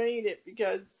really made it,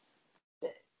 because,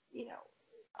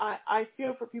 I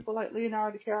feel for people like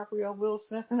Leonardo DiCaprio, Will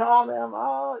Smith, and all them.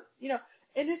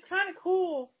 And it's kind of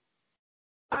cool.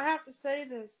 I have to say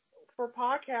this for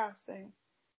podcasting,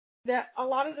 that a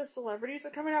lot of the celebrities are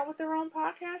coming out with their own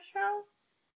podcast show.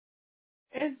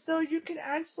 And so you can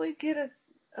actually get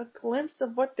a glimpse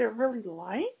of what they're really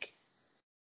like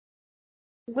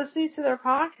listening to their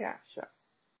podcast show.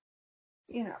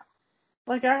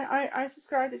 Like I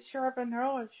subscribe to Sharp and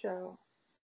Noah's show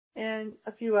and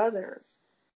a few others.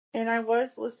 And I was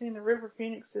listening to River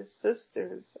Phoenix's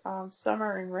sisters,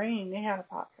 Summer and Rain. They had a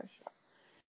podcast show.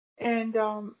 And,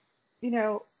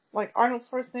 like Arnold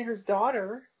Schwarzenegger's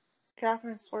daughter,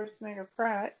 Catherine Schwarzenegger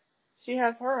Pratt, she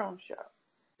has her own show.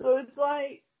 So it's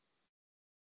like,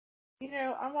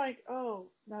 I'm like, oh,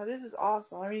 no, this is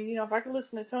awesome. I mean, if I could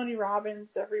listen to Tony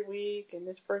Robbins every week and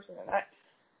this person and that,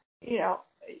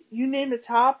 you name the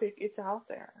topic, it's out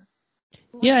there.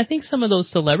 Yeah, I think some of those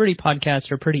celebrity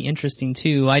podcasts are pretty interesting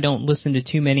too. I don't listen to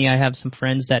too many. I have some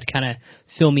friends that kind of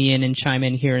fill me in and chime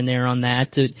in here and there on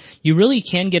that. You really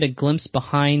can get a glimpse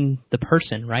behind the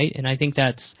person, right? And I think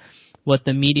that's what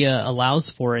the media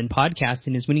allows for in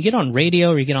podcasting, is when you get on radio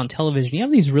or you get on television, you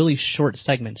have these really short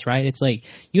segments, right? It's like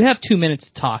you have 2 minutes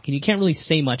to talk and you can't really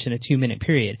say much in a 2-minute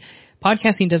period.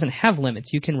 Podcasting doesn't have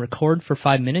limits. You can record for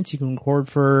 5 minutes. You can record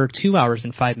for 2 hours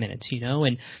and 5 minutes,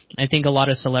 and I think a lot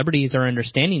of celebrities are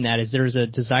understanding that, is there's a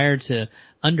desire to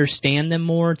understand them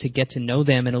more, to get to know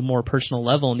them at a more personal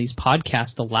level, and these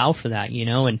podcasts allow for that,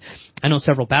 and I know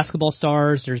several basketball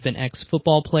stars, there's been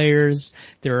ex-football players,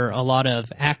 there are a lot of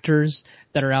actors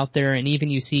that are out there, and even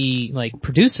you see like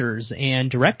producers and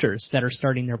directors that are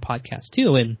starting their podcasts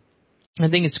too, and I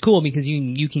think it's cool because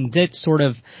you can get sort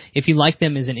of, if you like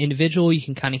them as an individual, you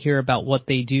can kind of hear about what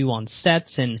they do on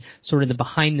sets and sort of the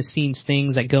behind the scenes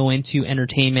things that go into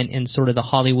entertainment and sort of the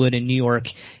Hollywood and New York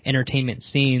entertainment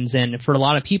scenes. And for a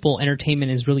lot of people,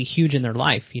 entertainment is really huge in their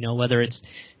life, whether it's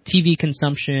TV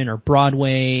consumption or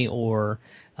Broadway or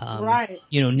right.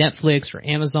 Netflix or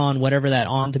Amazon, whatever that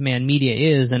on-demand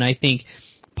media is. And I think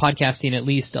podcasting at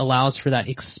least allows for that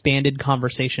expanded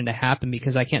conversation to happen,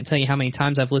 because I can't tell you how many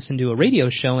times I've listened to a radio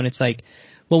show and it's like,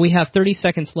 well, we have 30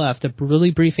 seconds left, a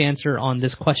really brief answer on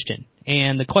this question.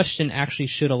 And the question actually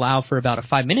should allow for about a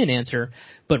 5-minute answer,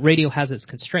 but radio has its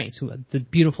constraints. The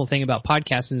beautiful thing about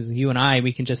podcasting is you and I,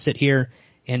 we can just sit here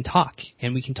and talk,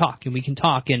 and we can talk, and we can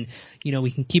talk, and,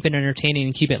 we can keep it entertaining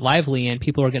and keep it lively, and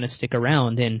people are going to stick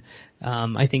around. And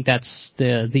I think that's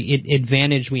the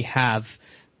advantage we have,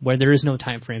 where there is no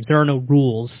time frames. There are no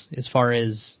rules as far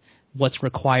as what's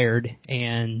required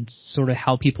and sort of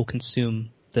how people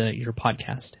consume your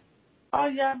podcast. Oh,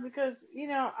 yeah, because,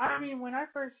 when I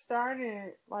first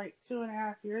started, like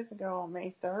 2.5 years ago on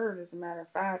May 3rd, as a matter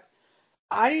of fact,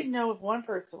 I didn't know if one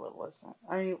person would listen.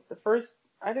 I mean,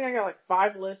 I think I got like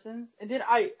 5 listens, and then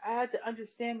I had to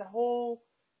understand the whole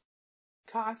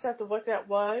concept of what that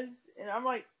was, and I'm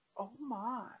like, oh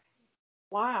my,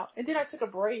 wow. And then I took a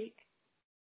break,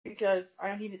 because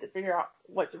I needed to figure out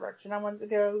what direction I wanted to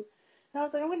go. And I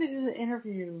was like, I'm going to do the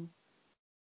interview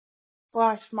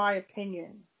 / my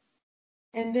opinion.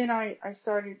 And then I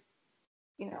started,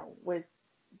 with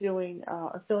doing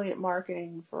affiliate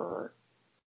marketing for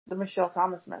the Michelle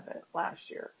Thomas Method last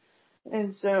year.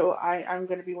 And so I'm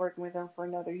going to be working with them for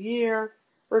another year,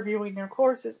 reviewing their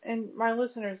courses. And my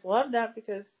listeners love that,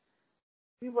 because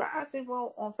people were asking,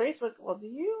 well, on Facebook, well,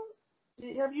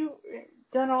 have you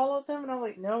done all of them? And I'm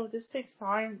like, no, this takes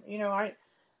time.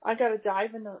 I got to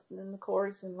dive in the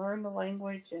course and learn the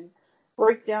language and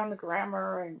break down the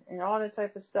grammar and all that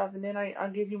type of stuff. And then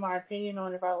I'll give you my opinion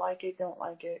on if I like it, don't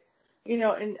like it.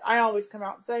 And I always come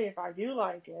out and say, if I do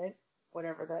like it,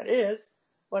 whatever that is,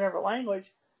 whatever language,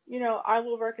 I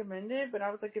will recommend it. But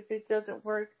I was like, if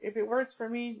it works for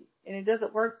me and it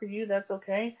doesn't work for you, that's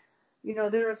okay.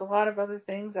 There's a lot of other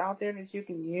things out there that you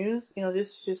can use. This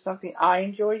is just something I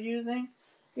enjoy using.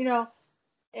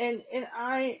 And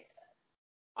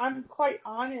I'm quite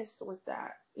honest with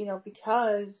that.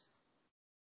 because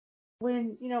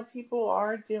when, people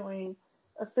are doing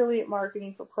affiliate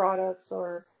marketing for products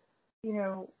or,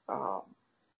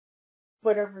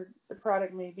 whatever the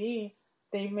product may be,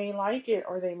 they may like it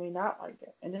or they may not like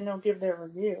it. And then they'll give their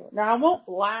review. Now, I won't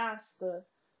blast the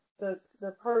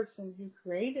person who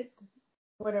created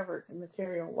whatever the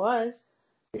material was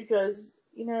because,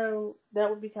 that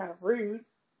would be kind of rude.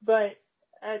 But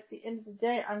at the end of the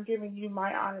day, I'm giving you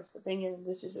my honest opinion, and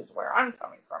this is just where I'm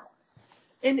coming from.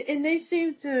 And they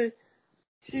seem to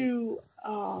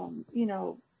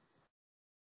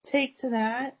take to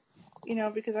that,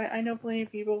 because I know plenty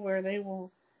of people where they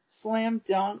will slam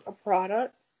dunk a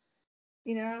product,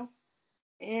 and,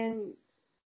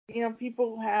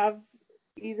 people have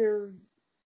either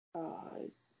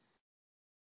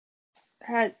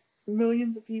had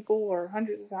millions of people or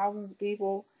hundreds of thousands of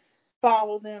people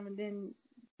follow them, and then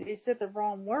they said the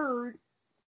wrong word,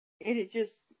 and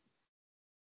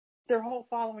their whole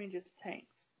following just tanks.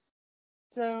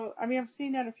 So, I've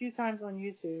seen that a few times on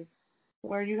YouTube,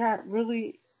 where you had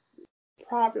really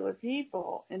popular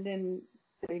people, and then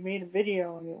they made a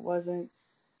video, and it wasn't,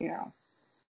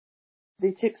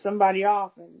 they ticked somebody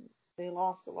off, and they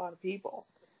lost a lot of people.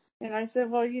 And I said,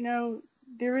 well,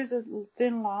 there is a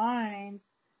thin line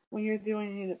when you're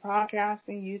doing either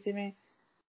podcasting, YouTubing,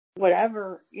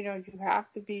 whatever, you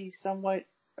have to be somewhat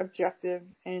objective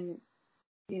and,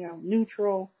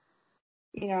 neutral,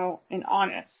 and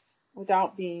honest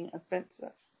without being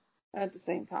offensive at the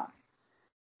same time.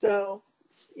 So,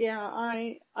 yeah,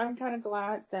 I'm kind of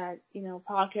glad that,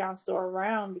 podcasts are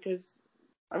around because,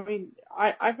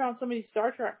 I found so many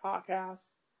Star Trek podcasts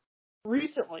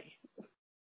recently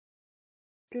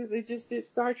because they just did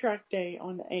Star Trek Day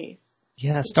on the 8th.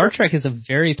 Yeah, Star Trek is a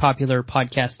very popular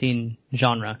podcasting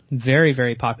genre. Very,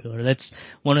 very popular. That's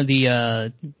one of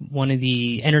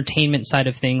the entertainment side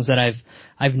of things that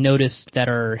I've noticed that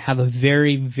have a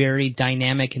very, very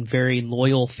dynamic and very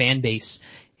loyal fan base.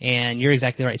 And you're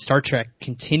exactly right. Star Trek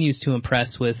continues to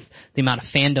impress with the amount of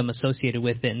fandom associated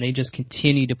with it, and they just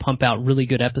continue to pump out really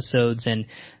good episodes and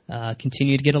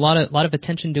continue to get a lot of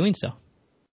attention doing so.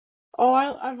 Oh,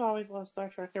 I've always loved Star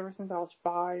Trek ever since I was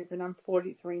 5, and I'm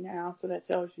 43 now, so that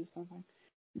tells you something.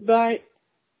 But,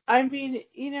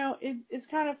 it's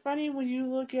kind of funny when you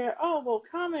look at,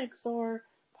 comics or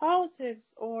politics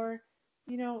or,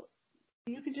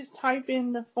 you could just type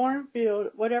in the form field,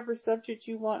 whatever subject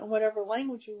you want, and whatever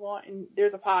language you want, and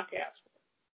there's a podcast.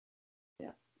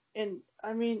 Yeah. And,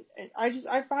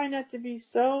 I find that to be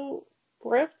so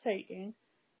breathtaking.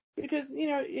 Because,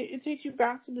 it takes you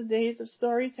back to the days of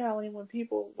storytelling when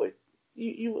people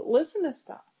you would listen to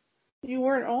stuff. You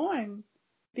weren't on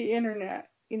the internet.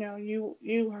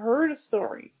 You heard a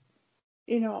story,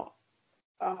 from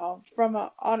an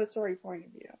auditory point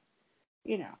of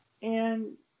view,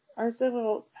 And I said,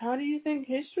 well, how do you think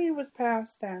history was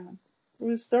passed down? It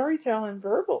was storytelling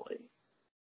verbally.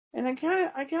 And I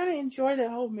kind of enjoy that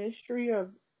whole mystery of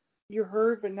you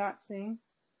heard but not seen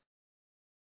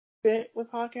bit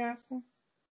with podcasting.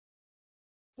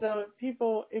 So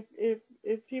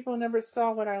if people never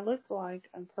saw what I looked like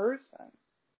in person,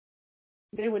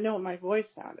 they would know what my voice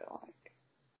sounded like.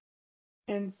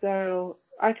 And so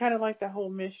I kind of like the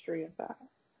whole mystery of that.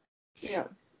 Yeah.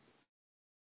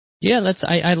 Yeah,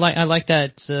 I like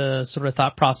that sort of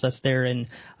thought process there, and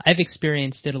I've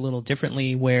experienced it a little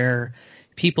differently where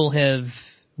people have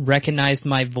recognized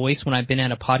my voice when I've been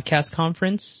at a podcast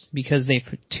conference because they've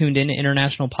tuned in to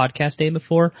International Podcast Day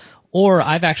before, or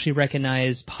I've actually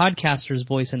recognized podcasters'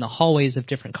 voice in the hallways of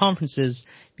different conferences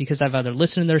because I've either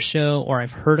listened to their show or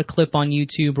I've heard a clip on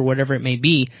YouTube or whatever it may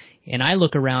be, and I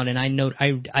look around and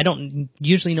I don't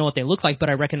usually know what they look like, but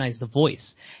I recognize the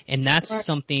voice. And that's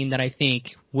something that I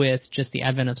think with just the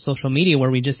advent of social media where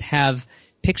we just have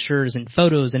pictures and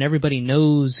photos and everybody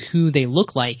knows who they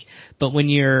look like. But when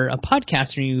you're a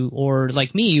podcaster or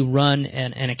like me, you run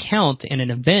an account and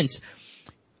an event,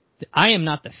 I am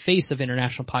not the face of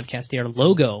International Podcast Day. Our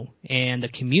logo and the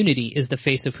community is the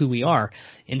face of who we are.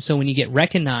 And so when you get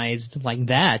recognized like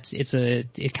that,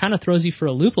 it kind of throws you for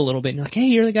a loop a little bit. And you're like, hey,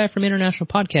 you're the guy from International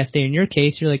Podcast Day. In your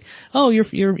case, you're like, oh,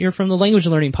 you're from the Language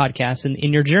Learning Podcast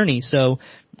in your journey. So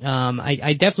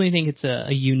I definitely think it's a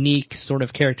unique sort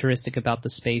of characteristic about the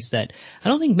space that I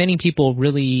don't think many people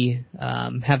really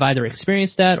have either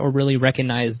experienced that or really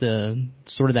recognize the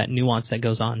sort of that nuance that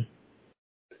goes on.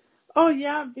 Oh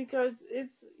yeah, because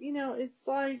it's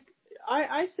like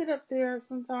I sit up there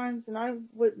sometimes and I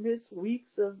would miss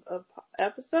weeks of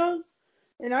episodes,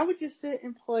 and I would just sit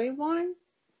and play one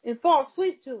and fall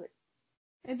asleep to it,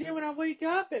 and then when I wake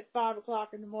up at 5 o'clock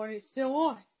in the morning, it's still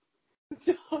on.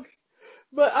 So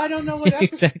but I don't know what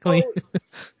episode. Exactly.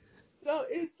 So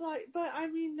it's like, but I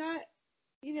mean that,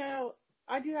 you know,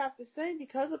 I do have to say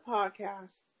because of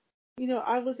podcasts, you know,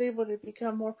 I was able to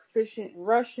become more proficient in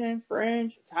Russian,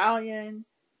 French, Italian,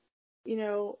 you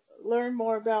know, learn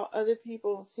more about other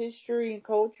people's history and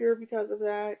culture because of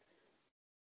that.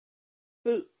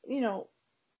 Food, you know,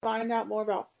 find out more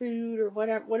about food or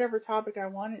whatever topic I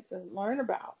wanted to learn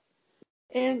about.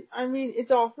 And I mean,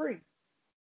 it's all free,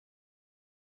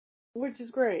 which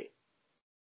is great,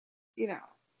 you know.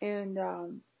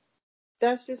 And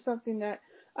that's just something that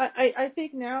I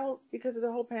think now because of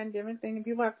the whole pandemic thing and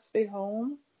people have to stay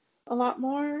home a lot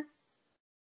more,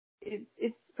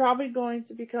 it's probably going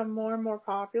to become more and more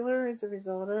popular as a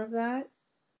result of that,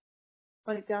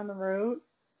 like down the road.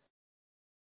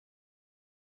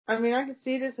 I mean, I could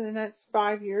see this in the next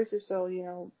 5 years or so, you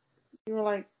know, you were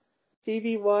like,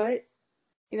 TV what?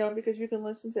 You know, because you can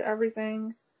listen to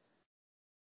everything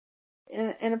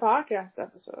in a podcast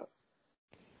episode.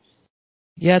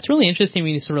 Yeah, it's really interesting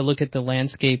when you sort of look at the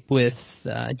landscape with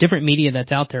different media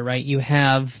that's out there, right? You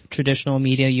have traditional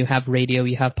media, you have radio,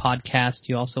 you have podcast,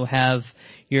 you also have,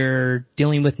 you're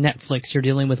dealing with Netflix, you're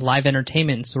dealing with live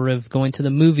entertainment, sort of going to the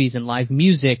movies and live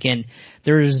music, and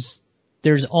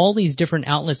there's all these different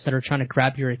outlets that are trying to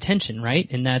grab your attention, right?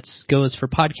 And that goes for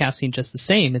podcasting just the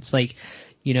same. It's like,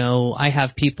 you know, I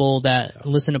have people that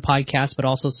listen to podcasts but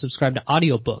also subscribe to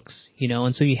audiobooks, you know,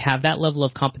 and so you have that level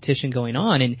of competition going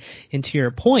on. And to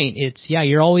your point, it's, yeah,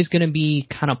 you're always going to be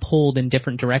kind of pulled in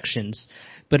different directions.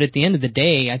 But at the end of the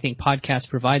day, I think podcast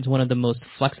provides one of the most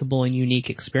flexible and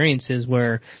unique experiences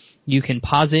where you can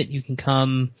pause it, you can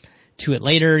come to it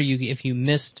later. If you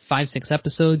missed 5-6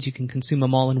 episodes, you can consume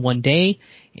them all in one day.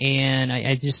 And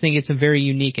I just think it's a very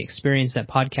unique experience that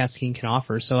podcasting can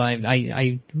offer. So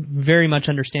I very much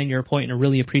understand your point and I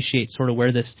really appreciate sort of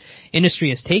where this industry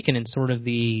has taken and sort of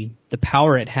the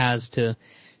power it has to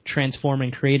transform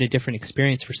and create a different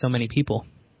experience for so many people.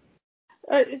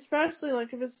 Especially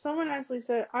like if someone actually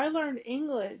said, I learned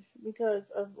English because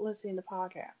of listening to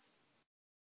podcasts.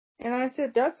 And I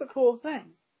said, that's a cool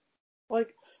thing.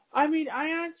 Like, I mean,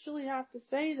 I actually have to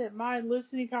say that my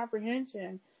listening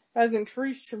comprehension has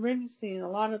increased tremendously in a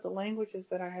lot of the languages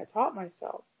that I had taught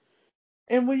myself.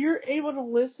 And when you're able to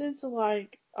listen to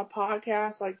like a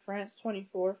podcast like France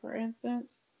 24, for instance,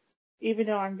 even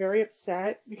though I'm very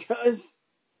upset because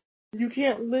you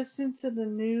can't listen to the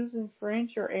news in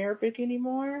French or Arabic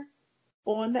anymore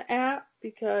on the app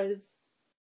because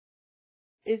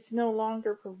it's no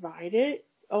longer provided,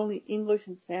 only English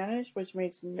and Spanish, which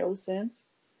makes no sense.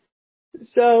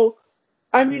 So,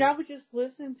 I mean, I would just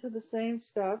listen to the same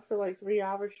stuff for like 3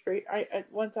 hours straight.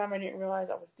 At one time I didn't realize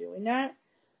I was doing that,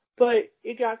 but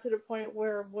it got to the point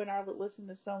where when I would listen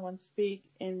to someone speak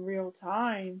in real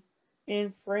time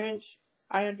in French,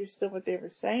 I understood what they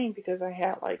were saying because I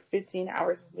had like 15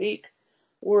 hours a week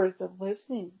worth of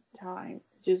listening time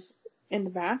just in the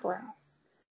background.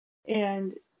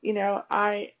 And, you know,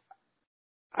 I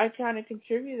kind of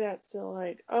contribute that to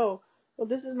like, oh, well,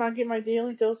 this is get my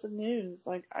daily dose of news.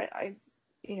 Like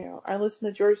you know, I listen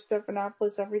to George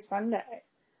Stephanopoulos every Sunday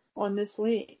on This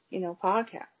Week, you know,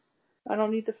 podcast. I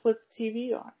don't need to flip the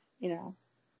TV on, you know.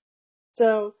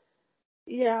 So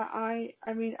yeah, I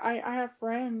mean, I have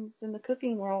friends in the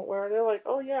cooking world where they're like,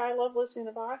 oh yeah, I love listening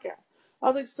to podcasts. I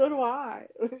was like, so do I.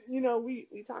 You know, we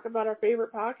talk about our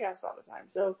favorite podcasts all the time.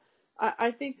 So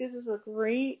I think this is a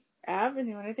great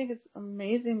avenue, and I think it's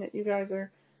amazing that you guys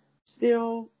are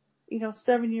still, you know,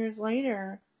 7 years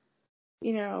later,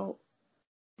 you know,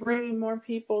 bringing more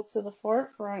people to the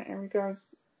forefront in regards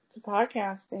to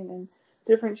podcasting and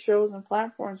different shows and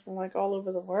platforms from like all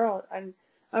over the world.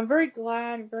 I'm very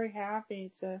glad and very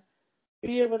happy to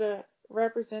be able to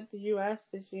represent the U.S.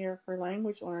 this year for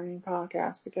language learning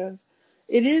podcasts because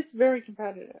it is very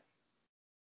competitive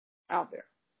out there.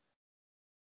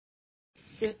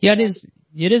 Yeah,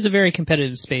 it is a very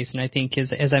competitive space, and I think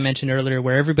as I mentioned earlier,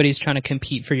 where everybody's trying to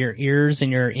compete for your ears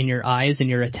and your eyes and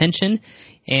your attention,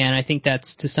 and I think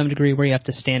that's to some degree where you have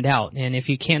to stand out. And if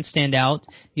you can't stand out,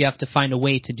 you have to find a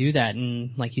way to do that.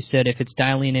 And like you said, if it's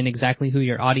dialing in exactly who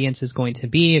your audience is going to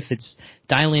be, if it's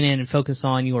dialing in and focus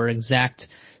on your exact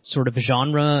sort of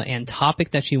genre and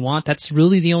topic that you want, that's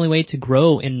really the only way to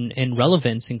grow in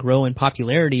relevance and grow in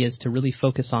popularity is to really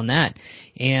focus on that.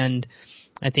 And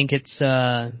I think it's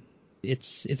a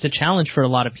challenge for a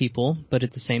lot of people, but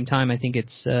at the same time, I think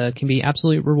it's can be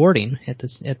absolutely rewarding at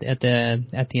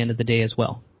the end of the day as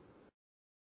well.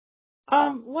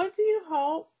 What do you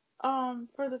hope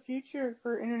for the future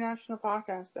for International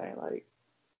Podcast Day? Like,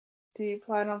 do you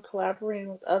plan on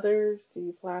collaborating with others? Do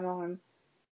you plan on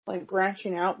like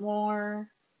branching out more?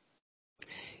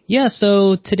 Yeah,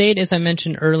 so to date, as I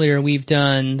mentioned earlier,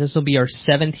 this will be our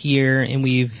 7th year, and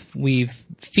we've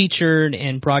featured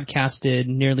and broadcasted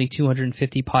nearly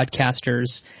 250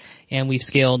 podcasters, and we've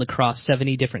scaled across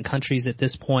 70 different countries at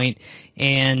this point.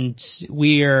 And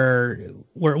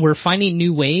we're finding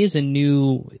new ways and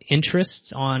new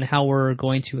interests on how we're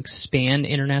going to expand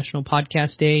International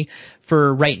Podcast Day.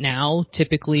 For right now,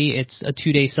 typically it's a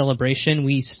 2-day celebration.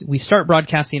 We start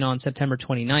broadcasting on September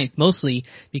 29th, mostly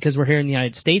because we're here in the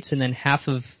United States, and then half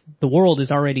of the world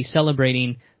is already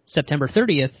celebrating September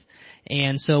 30th.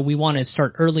 And so we want to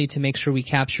start early to make sure we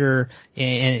capture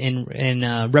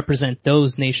and represent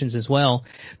those nations as well.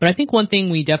 But I think one thing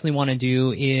we definitely want to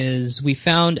do is we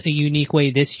found a unique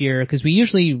way this year, because we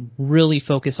usually really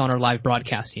focus on our live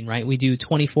broadcasting, right? We do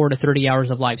 24 to 30 hours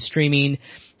of live streaming.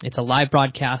 It's a live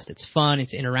broadcast. It's fun.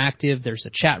 It's interactive. There's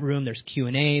a chat room. There's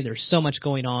Q&A. There's so much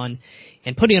going on.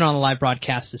 And putting it on a live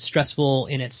broadcast is stressful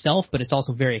in itself, but it's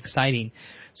also very exciting.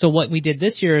 So what we did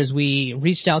this year is we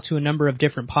reached out to a number of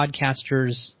different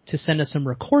podcasters to send us some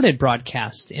recorded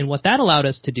broadcasts. And what that allowed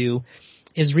us to do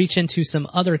is reach into some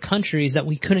other countries that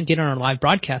we couldn't get on our live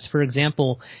broadcast. For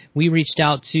example, we reached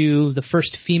out to the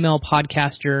first female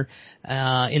podcaster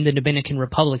in the Dominican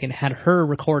Republic and had her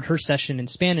record her session in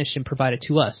Spanish and provide it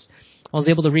to us. I was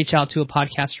able to reach out to a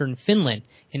podcaster in Finland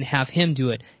and have him do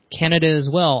it. Canada as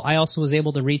well. I also was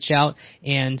able to reach out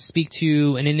and speak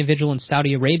to an individual in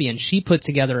Saudi Arabia, and she put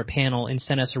together a panel and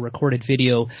sent us a recorded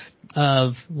video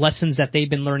of lessons that they've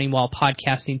been learning while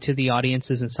podcasting to the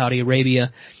audiences in Saudi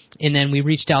Arabia. And then we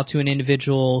reached out to an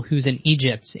individual who's in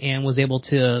Egypt and was able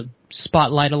to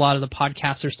spotlight a lot of the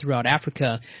podcasters throughout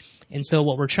Africa. And so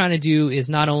what we're trying to do is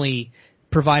not only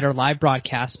provide our live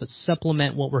broadcasts, but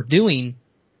supplement what we're doing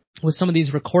with some of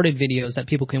these recorded videos that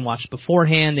people can watch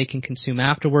beforehand, they can consume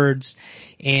afterwards.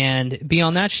 And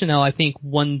beyond that, Chanel, I think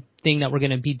one thing that we're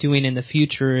going to be doing in the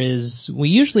future is we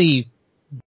usually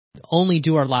only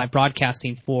do our live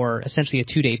broadcasting for essentially a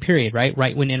 2-day period,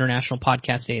 right when International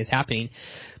Podcast Day is happening.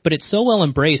 But it's so well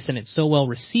embraced and it's so well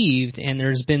received, and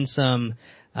there's been some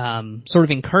sort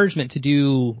of encouragement to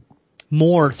do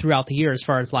more throughout the year as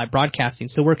far as live broadcasting.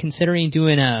 So we're considering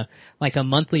doing a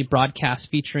monthly broadcast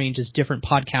featuring just different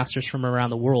podcasters from around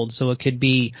the world. So it could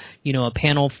be, a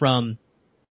panel from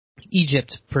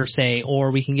Egypt per se,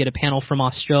 or we can get a panel from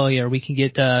Australia, or we can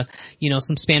get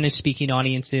some Spanish speaking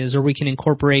audiences, or we can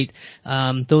incorporate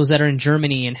those that are in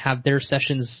Germany and have their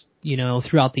sessions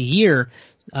throughout the year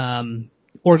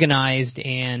organized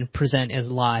and present as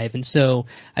live. And so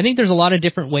I think there's a lot of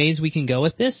different ways we can go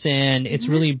with this, and it's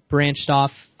really branched off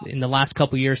in the last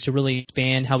couple of years to really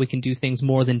expand how we can do things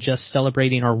more than just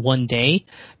celebrating our one day,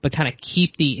 but kind of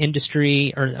keep the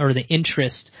industry or the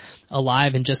interest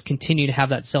alive and just continue to have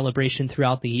that celebration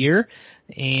throughout the year.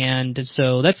 And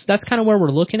so that's kind of where we're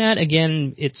looking at.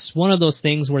 Again, it's one of those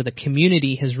things where the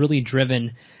community has really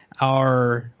driven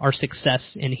our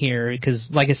success in here, because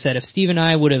like I said, if Steve and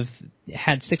I would have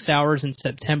had 6 hours in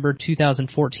September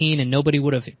 2014 and nobody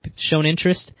would have shown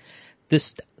interest,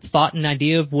 this thought and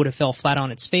idea would have fell flat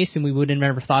on its face and we would have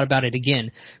never thought about it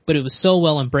again. But it was so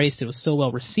well embraced, it was so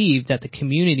well received that the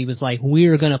community was like,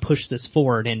 we're going to push this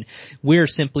forward, and we're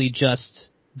simply just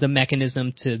the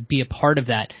mechanism to be a part of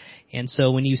that. And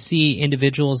so when you see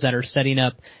individuals that are setting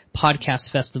up podcast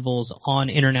festivals on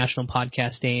International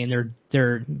Podcast Day, and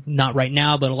they're not right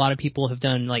now, but a lot of people have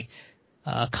done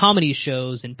comedy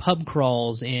shows and pub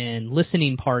crawls and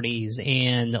listening parties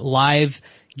and live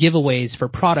giveaways for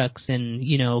products and,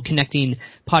 connecting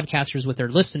podcasters with their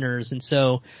listeners. And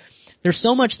so there's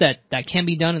so much that can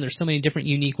be done, and there's so many different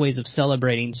unique ways of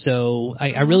celebrating. So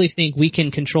I really think we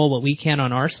can control what we can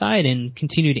on our side and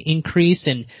continue to increase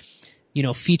and,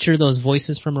 feature those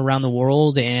voices from around the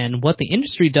world. And what the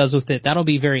industry does with it, that'll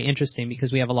be very interesting,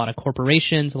 because we have a lot of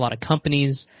corporations, a lot of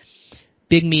companies,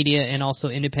 big media, and also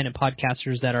independent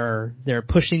podcasters they're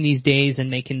pushing these days and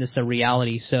making this a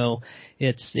reality. So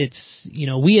it's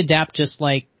we adapt just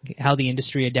like how the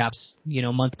industry adapts,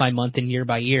 month by month and year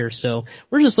by year. So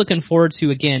we're just looking forward to,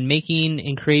 again, making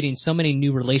and creating so many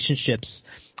new relationships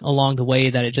along the way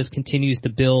that it just continues to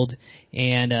build.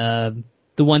 And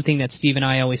the one thing that Steve and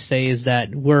I always say is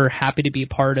that we're happy to be a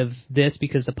part of this,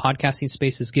 because the podcasting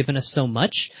space has given us so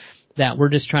much that we're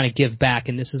just trying to give back,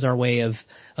 and this is our way of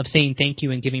saying thank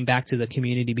you and giving back to the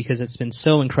community, because it's been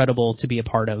so incredible to be a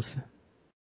part of.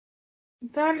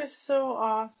 That is so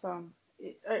awesome.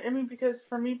 I mean, because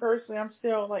for me personally, I'm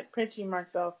still pinching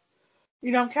myself.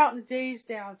 I'm counting the days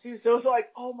down too, so it's like,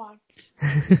 oh my,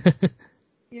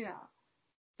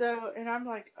 So, and I'm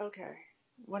like, okay,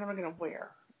 what am I gonna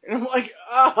wear? And I'm like,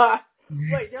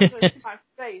 wait, don't go to my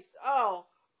face. Oh,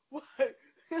 what?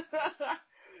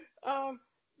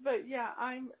 But yeah,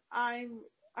 I'm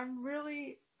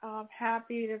really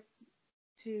happy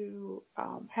to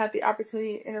have the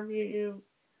opportunity to interview you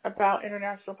about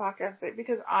International Podcast Day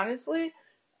because honestly,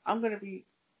 I'm going to be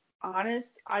honest.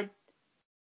 I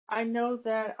know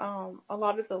that a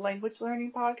lot of the language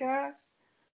learning podcasts,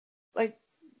 like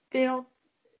they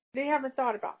haven't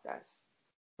thought about this.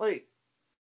 Like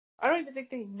I don't even think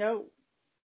they know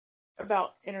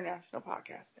about International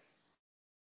Podcast Day.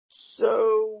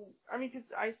 So, I mean, because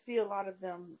I see a lot of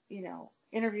them,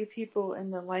 interview people in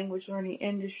the language learning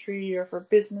industry or for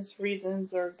business reasons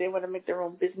or they want to make their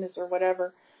own business or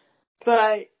whatever.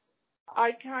 But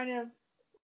I kind of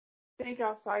think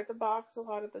outside the box a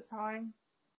lot of the time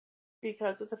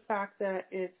because of the fact that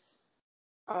it's,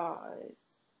 uh,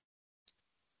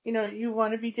 you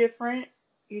want to be different.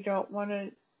 You don't want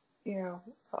to,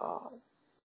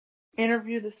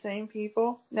 interview the same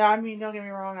people. Now, I mean, don't get me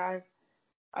wrong.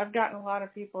 I've gotten a lot of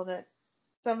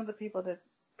some of the people that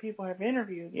people have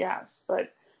interviewed, yes,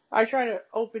 but I try to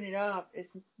open it up as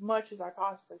much as I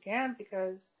possibly can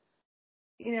because,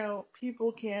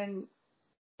 people can,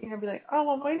 be like, oh,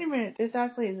 well, wait a minute, this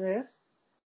actually exists.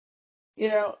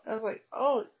 I was like,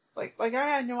 oh, like I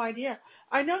had no idea.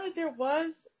 I know that there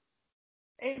was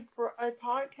a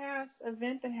podcast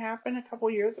event that happened a couple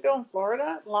years ago in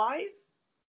Florida, live.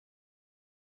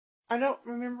 I don't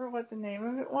remember what the name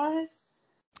of it was,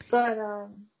 but,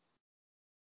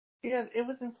 yeah, it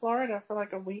was in Florida for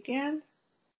like a weekend.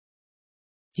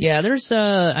 Yeah, there's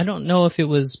I don't know if it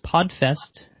was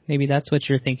Podfest. Maybe that's what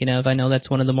you're thinking of. I know that's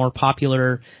one of the more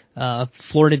popular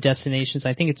Florida destinations.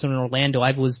 I think it's in Orlando.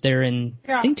 I was there in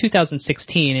I think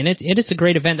 2016, and it is a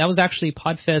great event. That was actually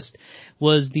Podfest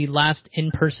was the last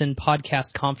in-person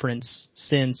podcast conference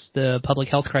since the public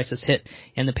health crisis hit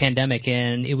and the pandemic,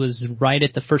 and it was right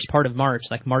at the first part of March,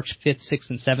 like March 5th, 6th,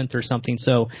 and 7th or something.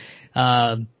 So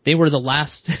they were the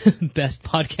last best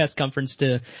podcast conference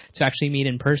to actually meet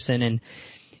in person. And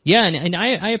yeah, and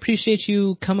I appreciate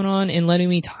you coming on and letting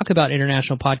me talk about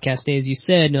International Podcast Day. As you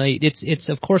said, it's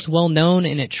of course well known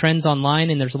and it trends online,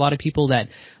 and there's a lot of people that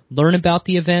learn about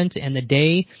the event and the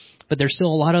day, but there's still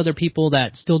a lot of other people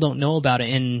that still don't know about it.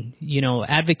 And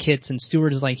advocates and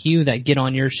stewards like you that get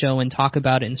on your show and talk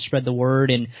about it and spread the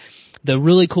word. And the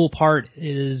really cool part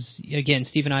is, again,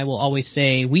 Steve and I will always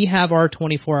say, we have our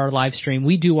 24-hour live stream.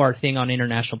 We do our thing on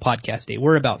International Podcast Day.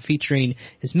 We're about featuring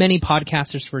as many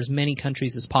podcasters for as many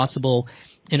countries as possible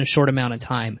in a short amount of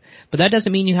time. But that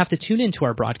doesn't mean you have to tune into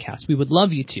our broadcast. We would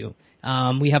love you to.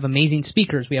 We have amazing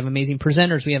speakers. We have amazing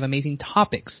presenters. We have amazing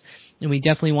topics. And we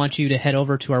definitely want you to head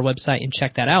over to our website and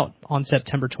check that out on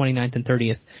September 29th and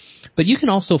 30th. But you can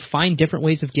also find different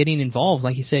ways of getting involved.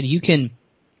 Like you said, you can,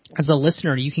 as a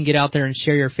listener, you can get out there and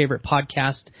share your favorite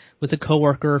podcast with a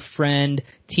coworker, friend,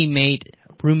 teammate,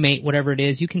 roommate, whatever it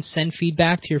is. You can send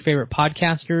feedback to your favorite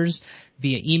podcasters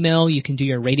via email. You can do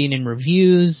your rating and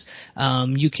reviews.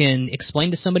 You can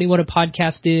explain to somebody what a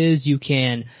podcast is. You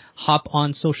can hop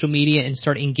on social media and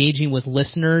start engaging with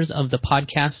listeners of the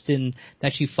podcast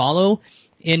that you follow.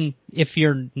 And if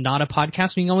you're not a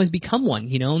podcaster, you can always become one,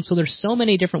 and so there's so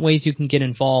many different ways you can get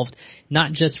involved,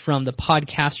 not just from the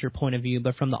podcaster point of view,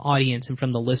 but from the audience and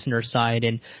from the listener side.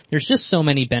 And there's just so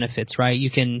many benefits, right?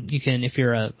 You can, if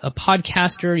you're a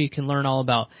podcaster, you can learn all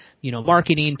about,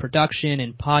 marketing, production,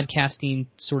 and podcasting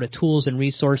sort of tools and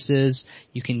resources.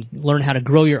 You can learn how to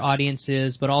grow your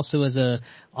audiences, but also as a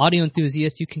audio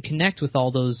enthusiast, you can connect with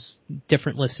all those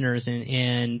different listeners.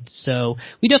 And so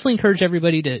we definitely encourage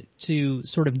everybody to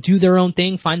sort of do their own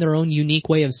thing, find their own unique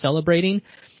way of celebrating.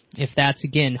 If that's,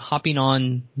 again, hopping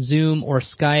on Zoom or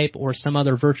Skype or some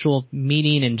other virtual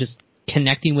meeting and just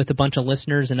connecting with a bunch of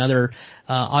listeners and other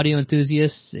audio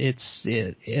enthusiasts,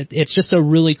 it's just a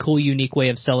really cool, unique way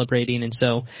of celebrating. And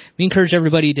so we encourage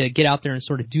everybody to get out there and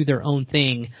sort of do their own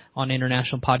thing on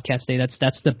International Podcast Day.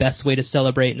 That's the best way to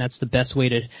celebrate, and that's the best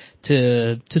way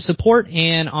to support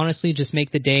and honestly just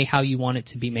make the day how you want it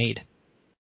to be made.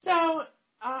 So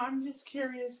I'm just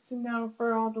curious to know,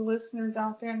 for all the listeners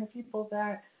out there and the people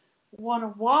that want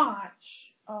to watch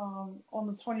on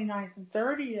the 29th and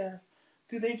 30th,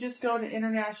 do they just go to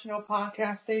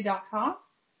internationalpodcastday.com?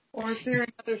 Or is there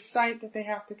another site that they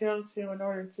have to go to in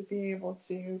order to be able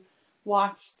to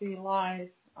watch the live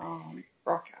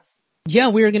broadcast?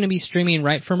 Yeah, we are going to be streaming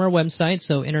right from our website,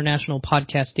 so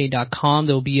internationalpodcastday.com.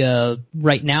 There'll be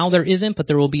right now there isn't, but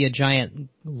there will be a giant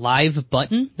live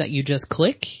button that you just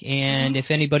click, and if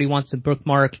anybody wants to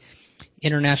bookmark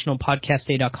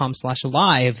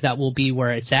internationalpodcastday.com/live. That will be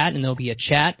where it's at, and there'll be a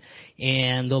chat,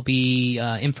 and there'll be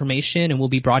information, and we'll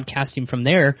be broadcasting from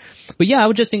there. But yeah, I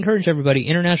would just encourage everybody,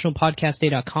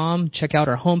 internationalpodcastday.com. Check out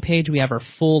our homepage. We have our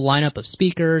full lineup of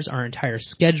speakers, our entire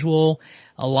schedule,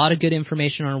 a lot of good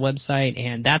information on our website,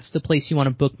 and that's the place you want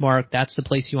to bookmark. That's the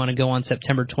place you want to go on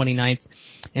September 29th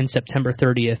and September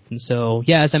 30th. And so,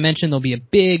 yeah, as I mentioned, there'll be a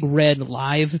big red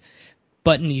live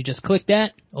button. You just click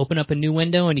that, open up a new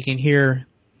window, and you can hear,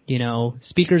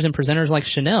 speakers and presenters like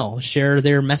Chanel share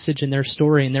their message and their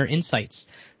story and their insights.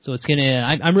 So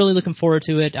I'm really looking forward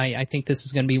to it. I think this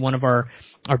is gonna be one of our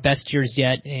best years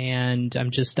yet, and I'm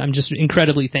just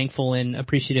incredibly thankful and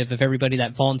appreciative of everybody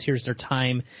that volunteers their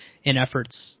time and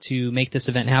efforts to make this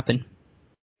event happen.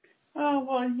 Oh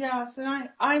well, yes, and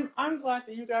I'm glad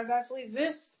that you guys actually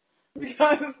exist,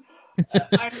 because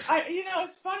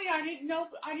it's funny, I didn't know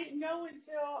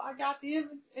until I got the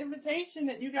invitation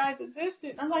that you guys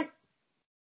existed. I'm like,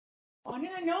 why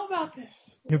didn't I know about this?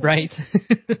 Right.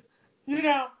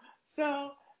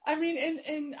 So, I mean,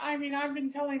 and I've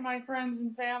been telling my friends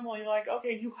and family, like,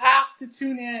 okay, you have to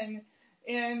tune in.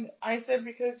 And I said,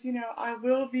 because, I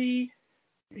will be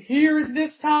here at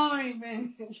this time.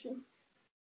 And,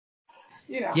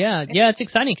 Yeah, it's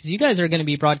exciting because you guys are going to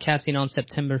be broadcasting on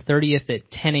September 30th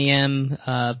at 10 a.m.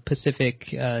 Pacific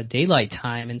Daylight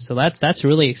Time, and so that's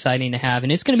really exciting to have,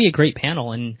 and it's going to be a great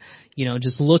panel. And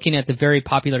just looking at the very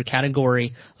popular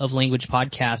category of language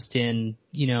podcast, and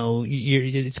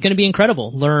it's going to be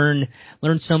incredible. Learn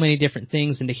so many different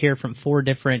things, and to hear from 4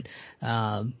 different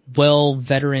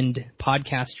well-veteraned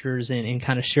podcasters and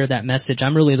kind of share that message.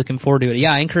 I'm really looking forward to it.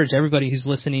 Yeah, I encourage everybody who's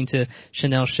listening to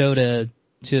Chanel's show to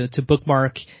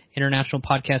bookmark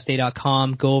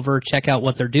internationalpodcastday.com, go over, check out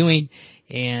what they're doing,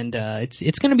 and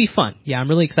it's going to be fun. Yeah, I'm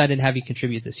really excited to have you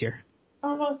contribute this year.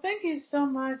 Oh, well, thank you so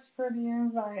much for the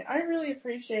invite. I really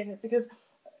appreciate it, because,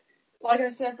 like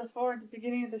I said before at the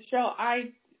beginning of the show,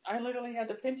 I literally had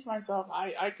to pinch myself.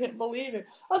 I couldn't believe it.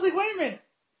 I was like, wait a minute,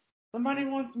 somebody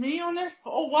wants me on this?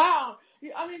 Oh, wow.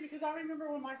 I mean, because I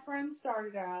remember when my friend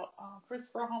started out,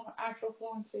 Christopher Holm at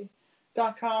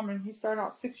ActualFluency.com, and he started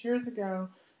out 6 years ago,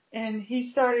 and he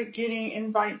started getting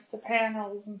invites to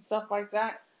panels and stuff like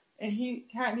that, and he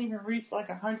hadn't even reached like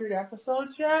 100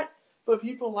 episodes yet, but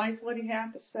people liked what he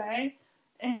had to say,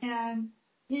 and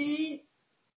he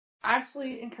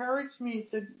actually encouraged me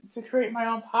to create my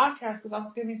own podcast, because I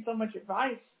was giving so much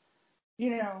advice,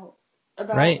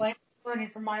 about language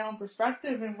learning from my own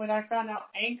perspective. And when I found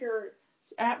out Anchor's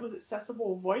app was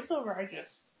accessible voiceover,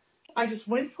 I just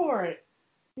went for it.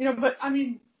 But I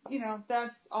mean,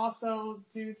 that's also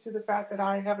due to the fact that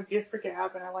I have a gift for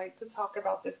gab, and I like to talk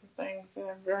about different things, and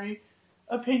I'm very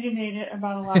opinionated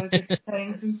about a lot of different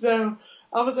things. And so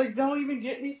I was like, don't even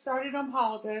get me started on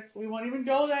politics. We won't even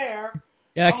go there.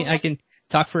 Yeah, I can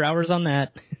talk for hours on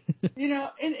that.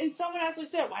 And someone actually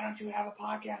said, why don't you have a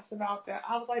podcast about that?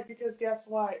 I was like, because guess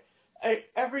what?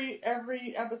 Every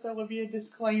episode would be a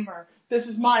disclaimer. This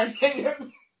is my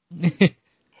opinion. Do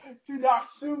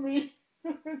not sue me.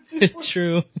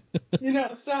 True.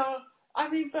 So, I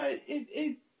mean, but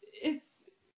it's,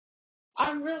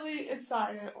 I'm really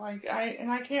excited. Like,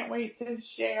 I can't wait to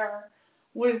share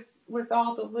with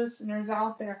all the listeners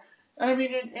out there. I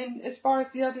mean, and as far as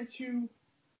the other 2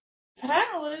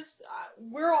 panelists,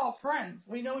 we're all friends.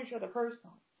 We know each other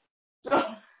personally.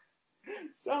 So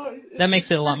that makes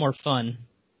it a lot more fun.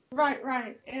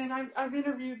 Right. And I've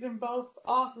interviewed them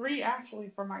all 3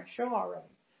 actually, for my show already.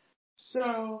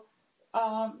 So,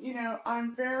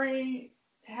 I'm very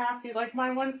happy. Like,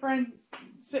 my one friend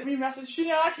sent me a message,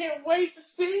 I can't wait to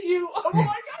see you. I'm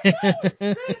like,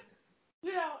 I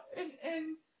know.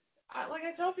 And like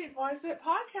I tell people, I said,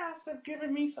 podcasts have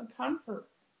given me some comfort,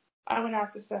 I would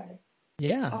have to say.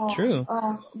 Yeah, true.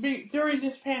 During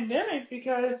this pandemic,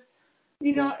 because,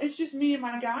 it's just me and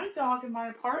my guide dog in my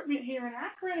apartment here in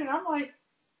Akron, and I'm like,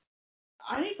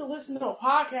 I need to listen to a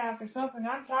podcast or something.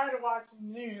 I'm tired of watching the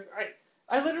news.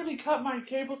 I literally cut my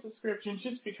cable subscription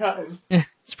just because.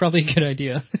 It's probably a good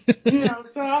idea.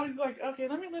 So I was like, okay,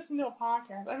 let me listen to a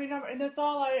podcast. I mean, and that's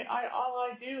all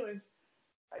I do is,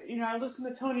 I listen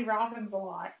to Tony Robbins a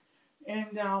lot,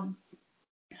 and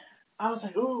I was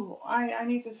like, ooh, I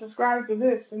need to subscribe to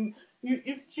this, and you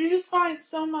just find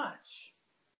so much,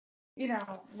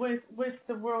 with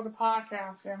the world of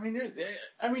podcasting. I mean,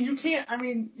 you can't. I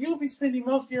mean, you'll be spending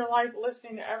most of your life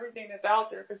listening to everything that's out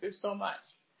there, because there's so much.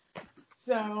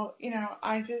 So,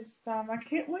 I just I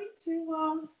can't wait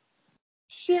to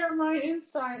share my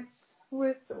insights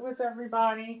with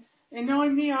everybody. And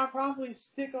knowing me, I'll probably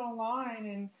stick online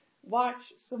and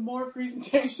watch some more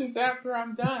presentations after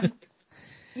I'm done.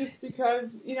 just because,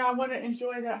 I want to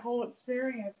enjoy that whole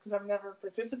experience because I've never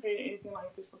participated in anything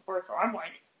like this before. So I'm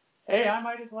like, hey, I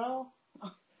might as well.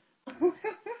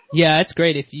 Yeah, it's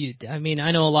great I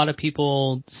know a lot of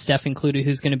people, Steph included,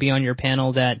 who's going to be on your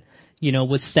panel that,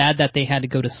 was sad that they had to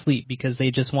go to sleep because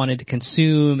they just wanted to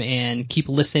consume and keep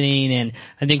listening. And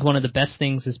I think one of the best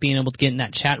things is being able to get in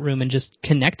that chat room and just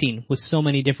connecting with so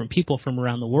many different people from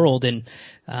around the world. And,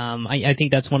 I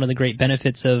think that's one of the great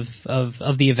benefits of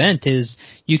the event is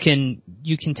you can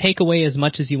take away as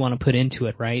much as you want to put into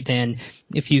it, right? And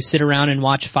if you sit around and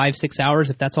watch 5-6 hours,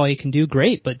 if that's all you can do,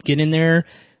 great, but get in there,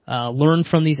 learn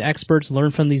from these experts,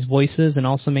 learn from these voices, and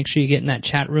also make sure you get in that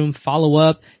chat room, follow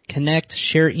up, connect,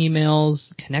 share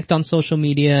emails, connect on social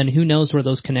media, and who knows where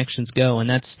those connections go. And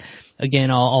that's, again,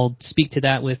 I'll speak to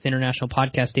that with International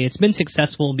Podcast Day. It's been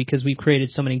successful because we've created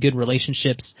so many good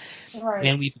relationships, right.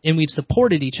 and we've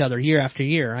supported each other year after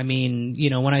year. I mean,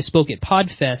 when I spoke at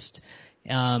PodFest,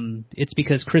 it's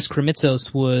because Chris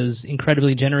Kremitzos was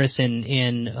incredibly generous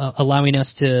in allowing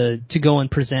us to go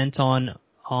and present on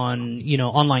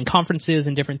online conferences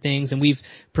and different things, and we've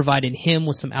provided him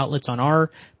with some outlets on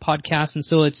our podcast. And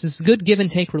so it's this good give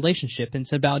and take relationship. And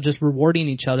it's about just rewarding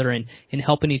each other and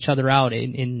helping each other out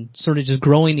and sort of just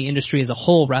growing the industry as a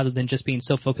whole rather than just being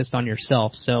so focused on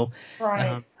yourself. So,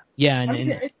 right. Yeah.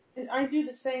 I do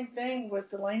the same thing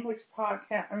with the language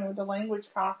with the language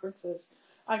conferences.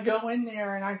 I go in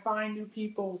there and I find new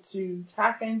people to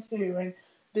tap into, and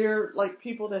they're like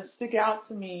people that stick out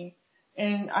to me.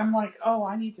 And I'm like, oh,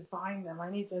 I need to find them. I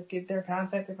need to get their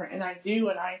contact different. And I do,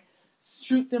 and I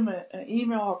shoot them an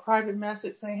email or a private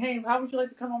message saying, hey, how would you like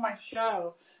to come on my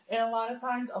show? And a lot of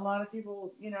times, a lot of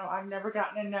people, I've never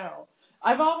gotten a no.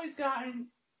 I've always gotten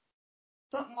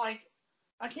something like,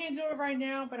 I can't do it right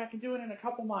now, but I can do it in a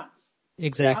couple months.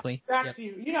 Exactly. Back to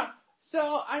you.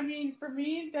 So, I mean, for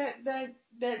me,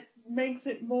 that makes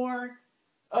it more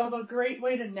of a great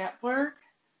way to network.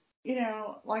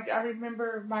 Like I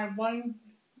remember my one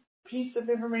piece of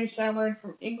information I learned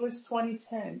from English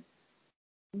 2010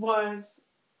 was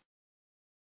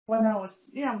when I was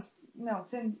 10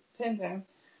 then.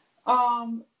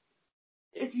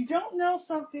 If you don't know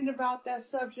something about that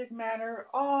subject matter,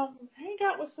 hang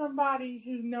out with somebody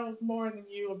who knows more than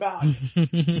you about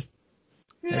it.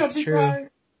 That's true.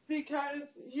 Because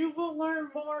you will learn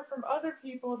more from other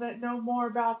people that know more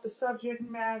about the subject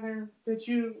matter that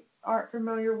you aren't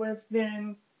familiar with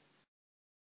than,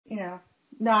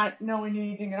 not knowing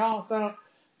anything at all. So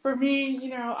for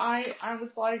me, I was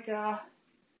like,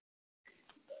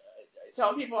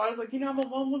 tell people, I was like, I'm a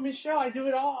one woman show. I do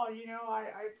it all. I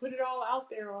put it all out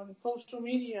there on social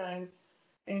media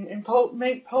and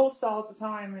make posts all the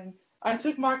time. And I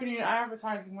took marketing and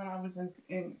advertising when I was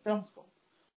in film school.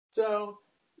 So,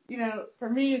 for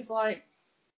me, it's like,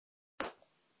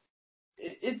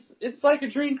 it's like a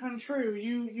dream come true.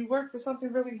 You work for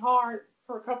something really hard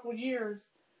for a couple of years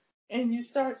and you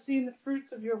start seeing the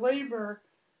fruits of your labor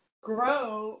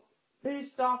grow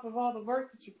based off of all the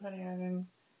work that you put in.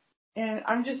 And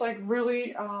I'm just like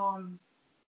really honored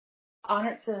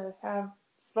to have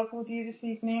spoken with you this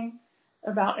evening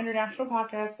about International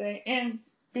Podcast Day and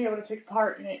be able to take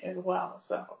part in it as well.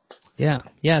 So yeah.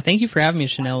 Thank you for having me,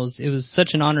 Chanel. It was such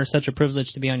an honor, such a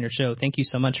privilege to be on your show. Thank you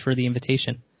so much for the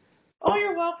invitation. Oh,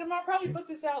 you're welcome. I'll probably put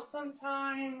this out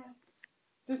sometime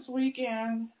this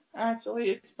weekend. Actually,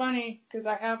 it's funny because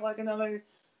I have like another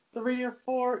 3 or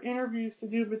 4 interviews to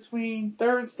do between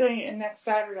Thursday and next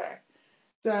Saturday.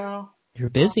 So you're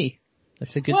busy.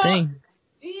 That's a good thing.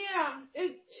 Yeah,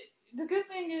 the good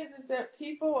thing is that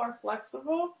people are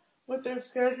flexible with their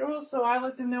schedule. So I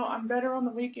let them know I'm better on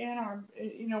the weekend, or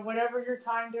whatever your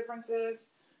time difference is,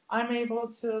 I'm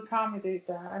able to accommodate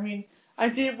that. I mean, I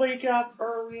did wake up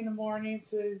early in the morning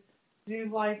to do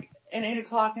like an 8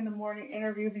 o'clock in the morning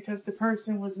interview because the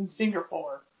person was in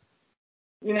Singapore.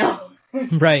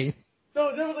 Right.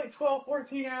 So there was like 12,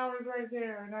 14 hours right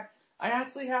there, and I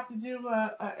actually have to do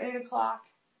a 8 o'clock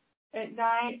at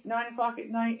night, 9 o'clock at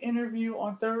night interview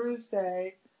on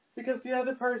Thursday because the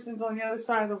other person's on the other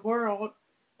side of the world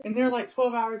and they're like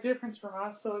 12-hour difference from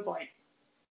us. So it's like,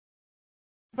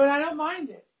 but I don't mind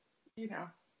it,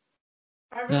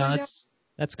 I really don't.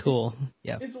 That's cool.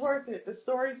 Yeah. It's worth it. The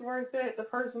story's worth it. The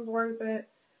person's worth it.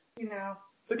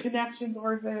 The connection's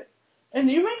worth it. And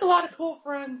you make a lot of cool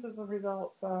friends as a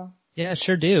result. So. Yeah,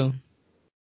 sure do.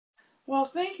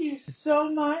 Well, thank you so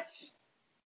much.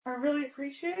 I really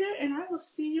appreciate it, and I will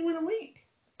see you in a week.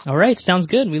 All right, sounds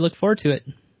good. We look forward to it.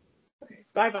 Okay,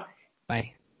 bye-bye.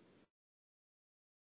 Bye.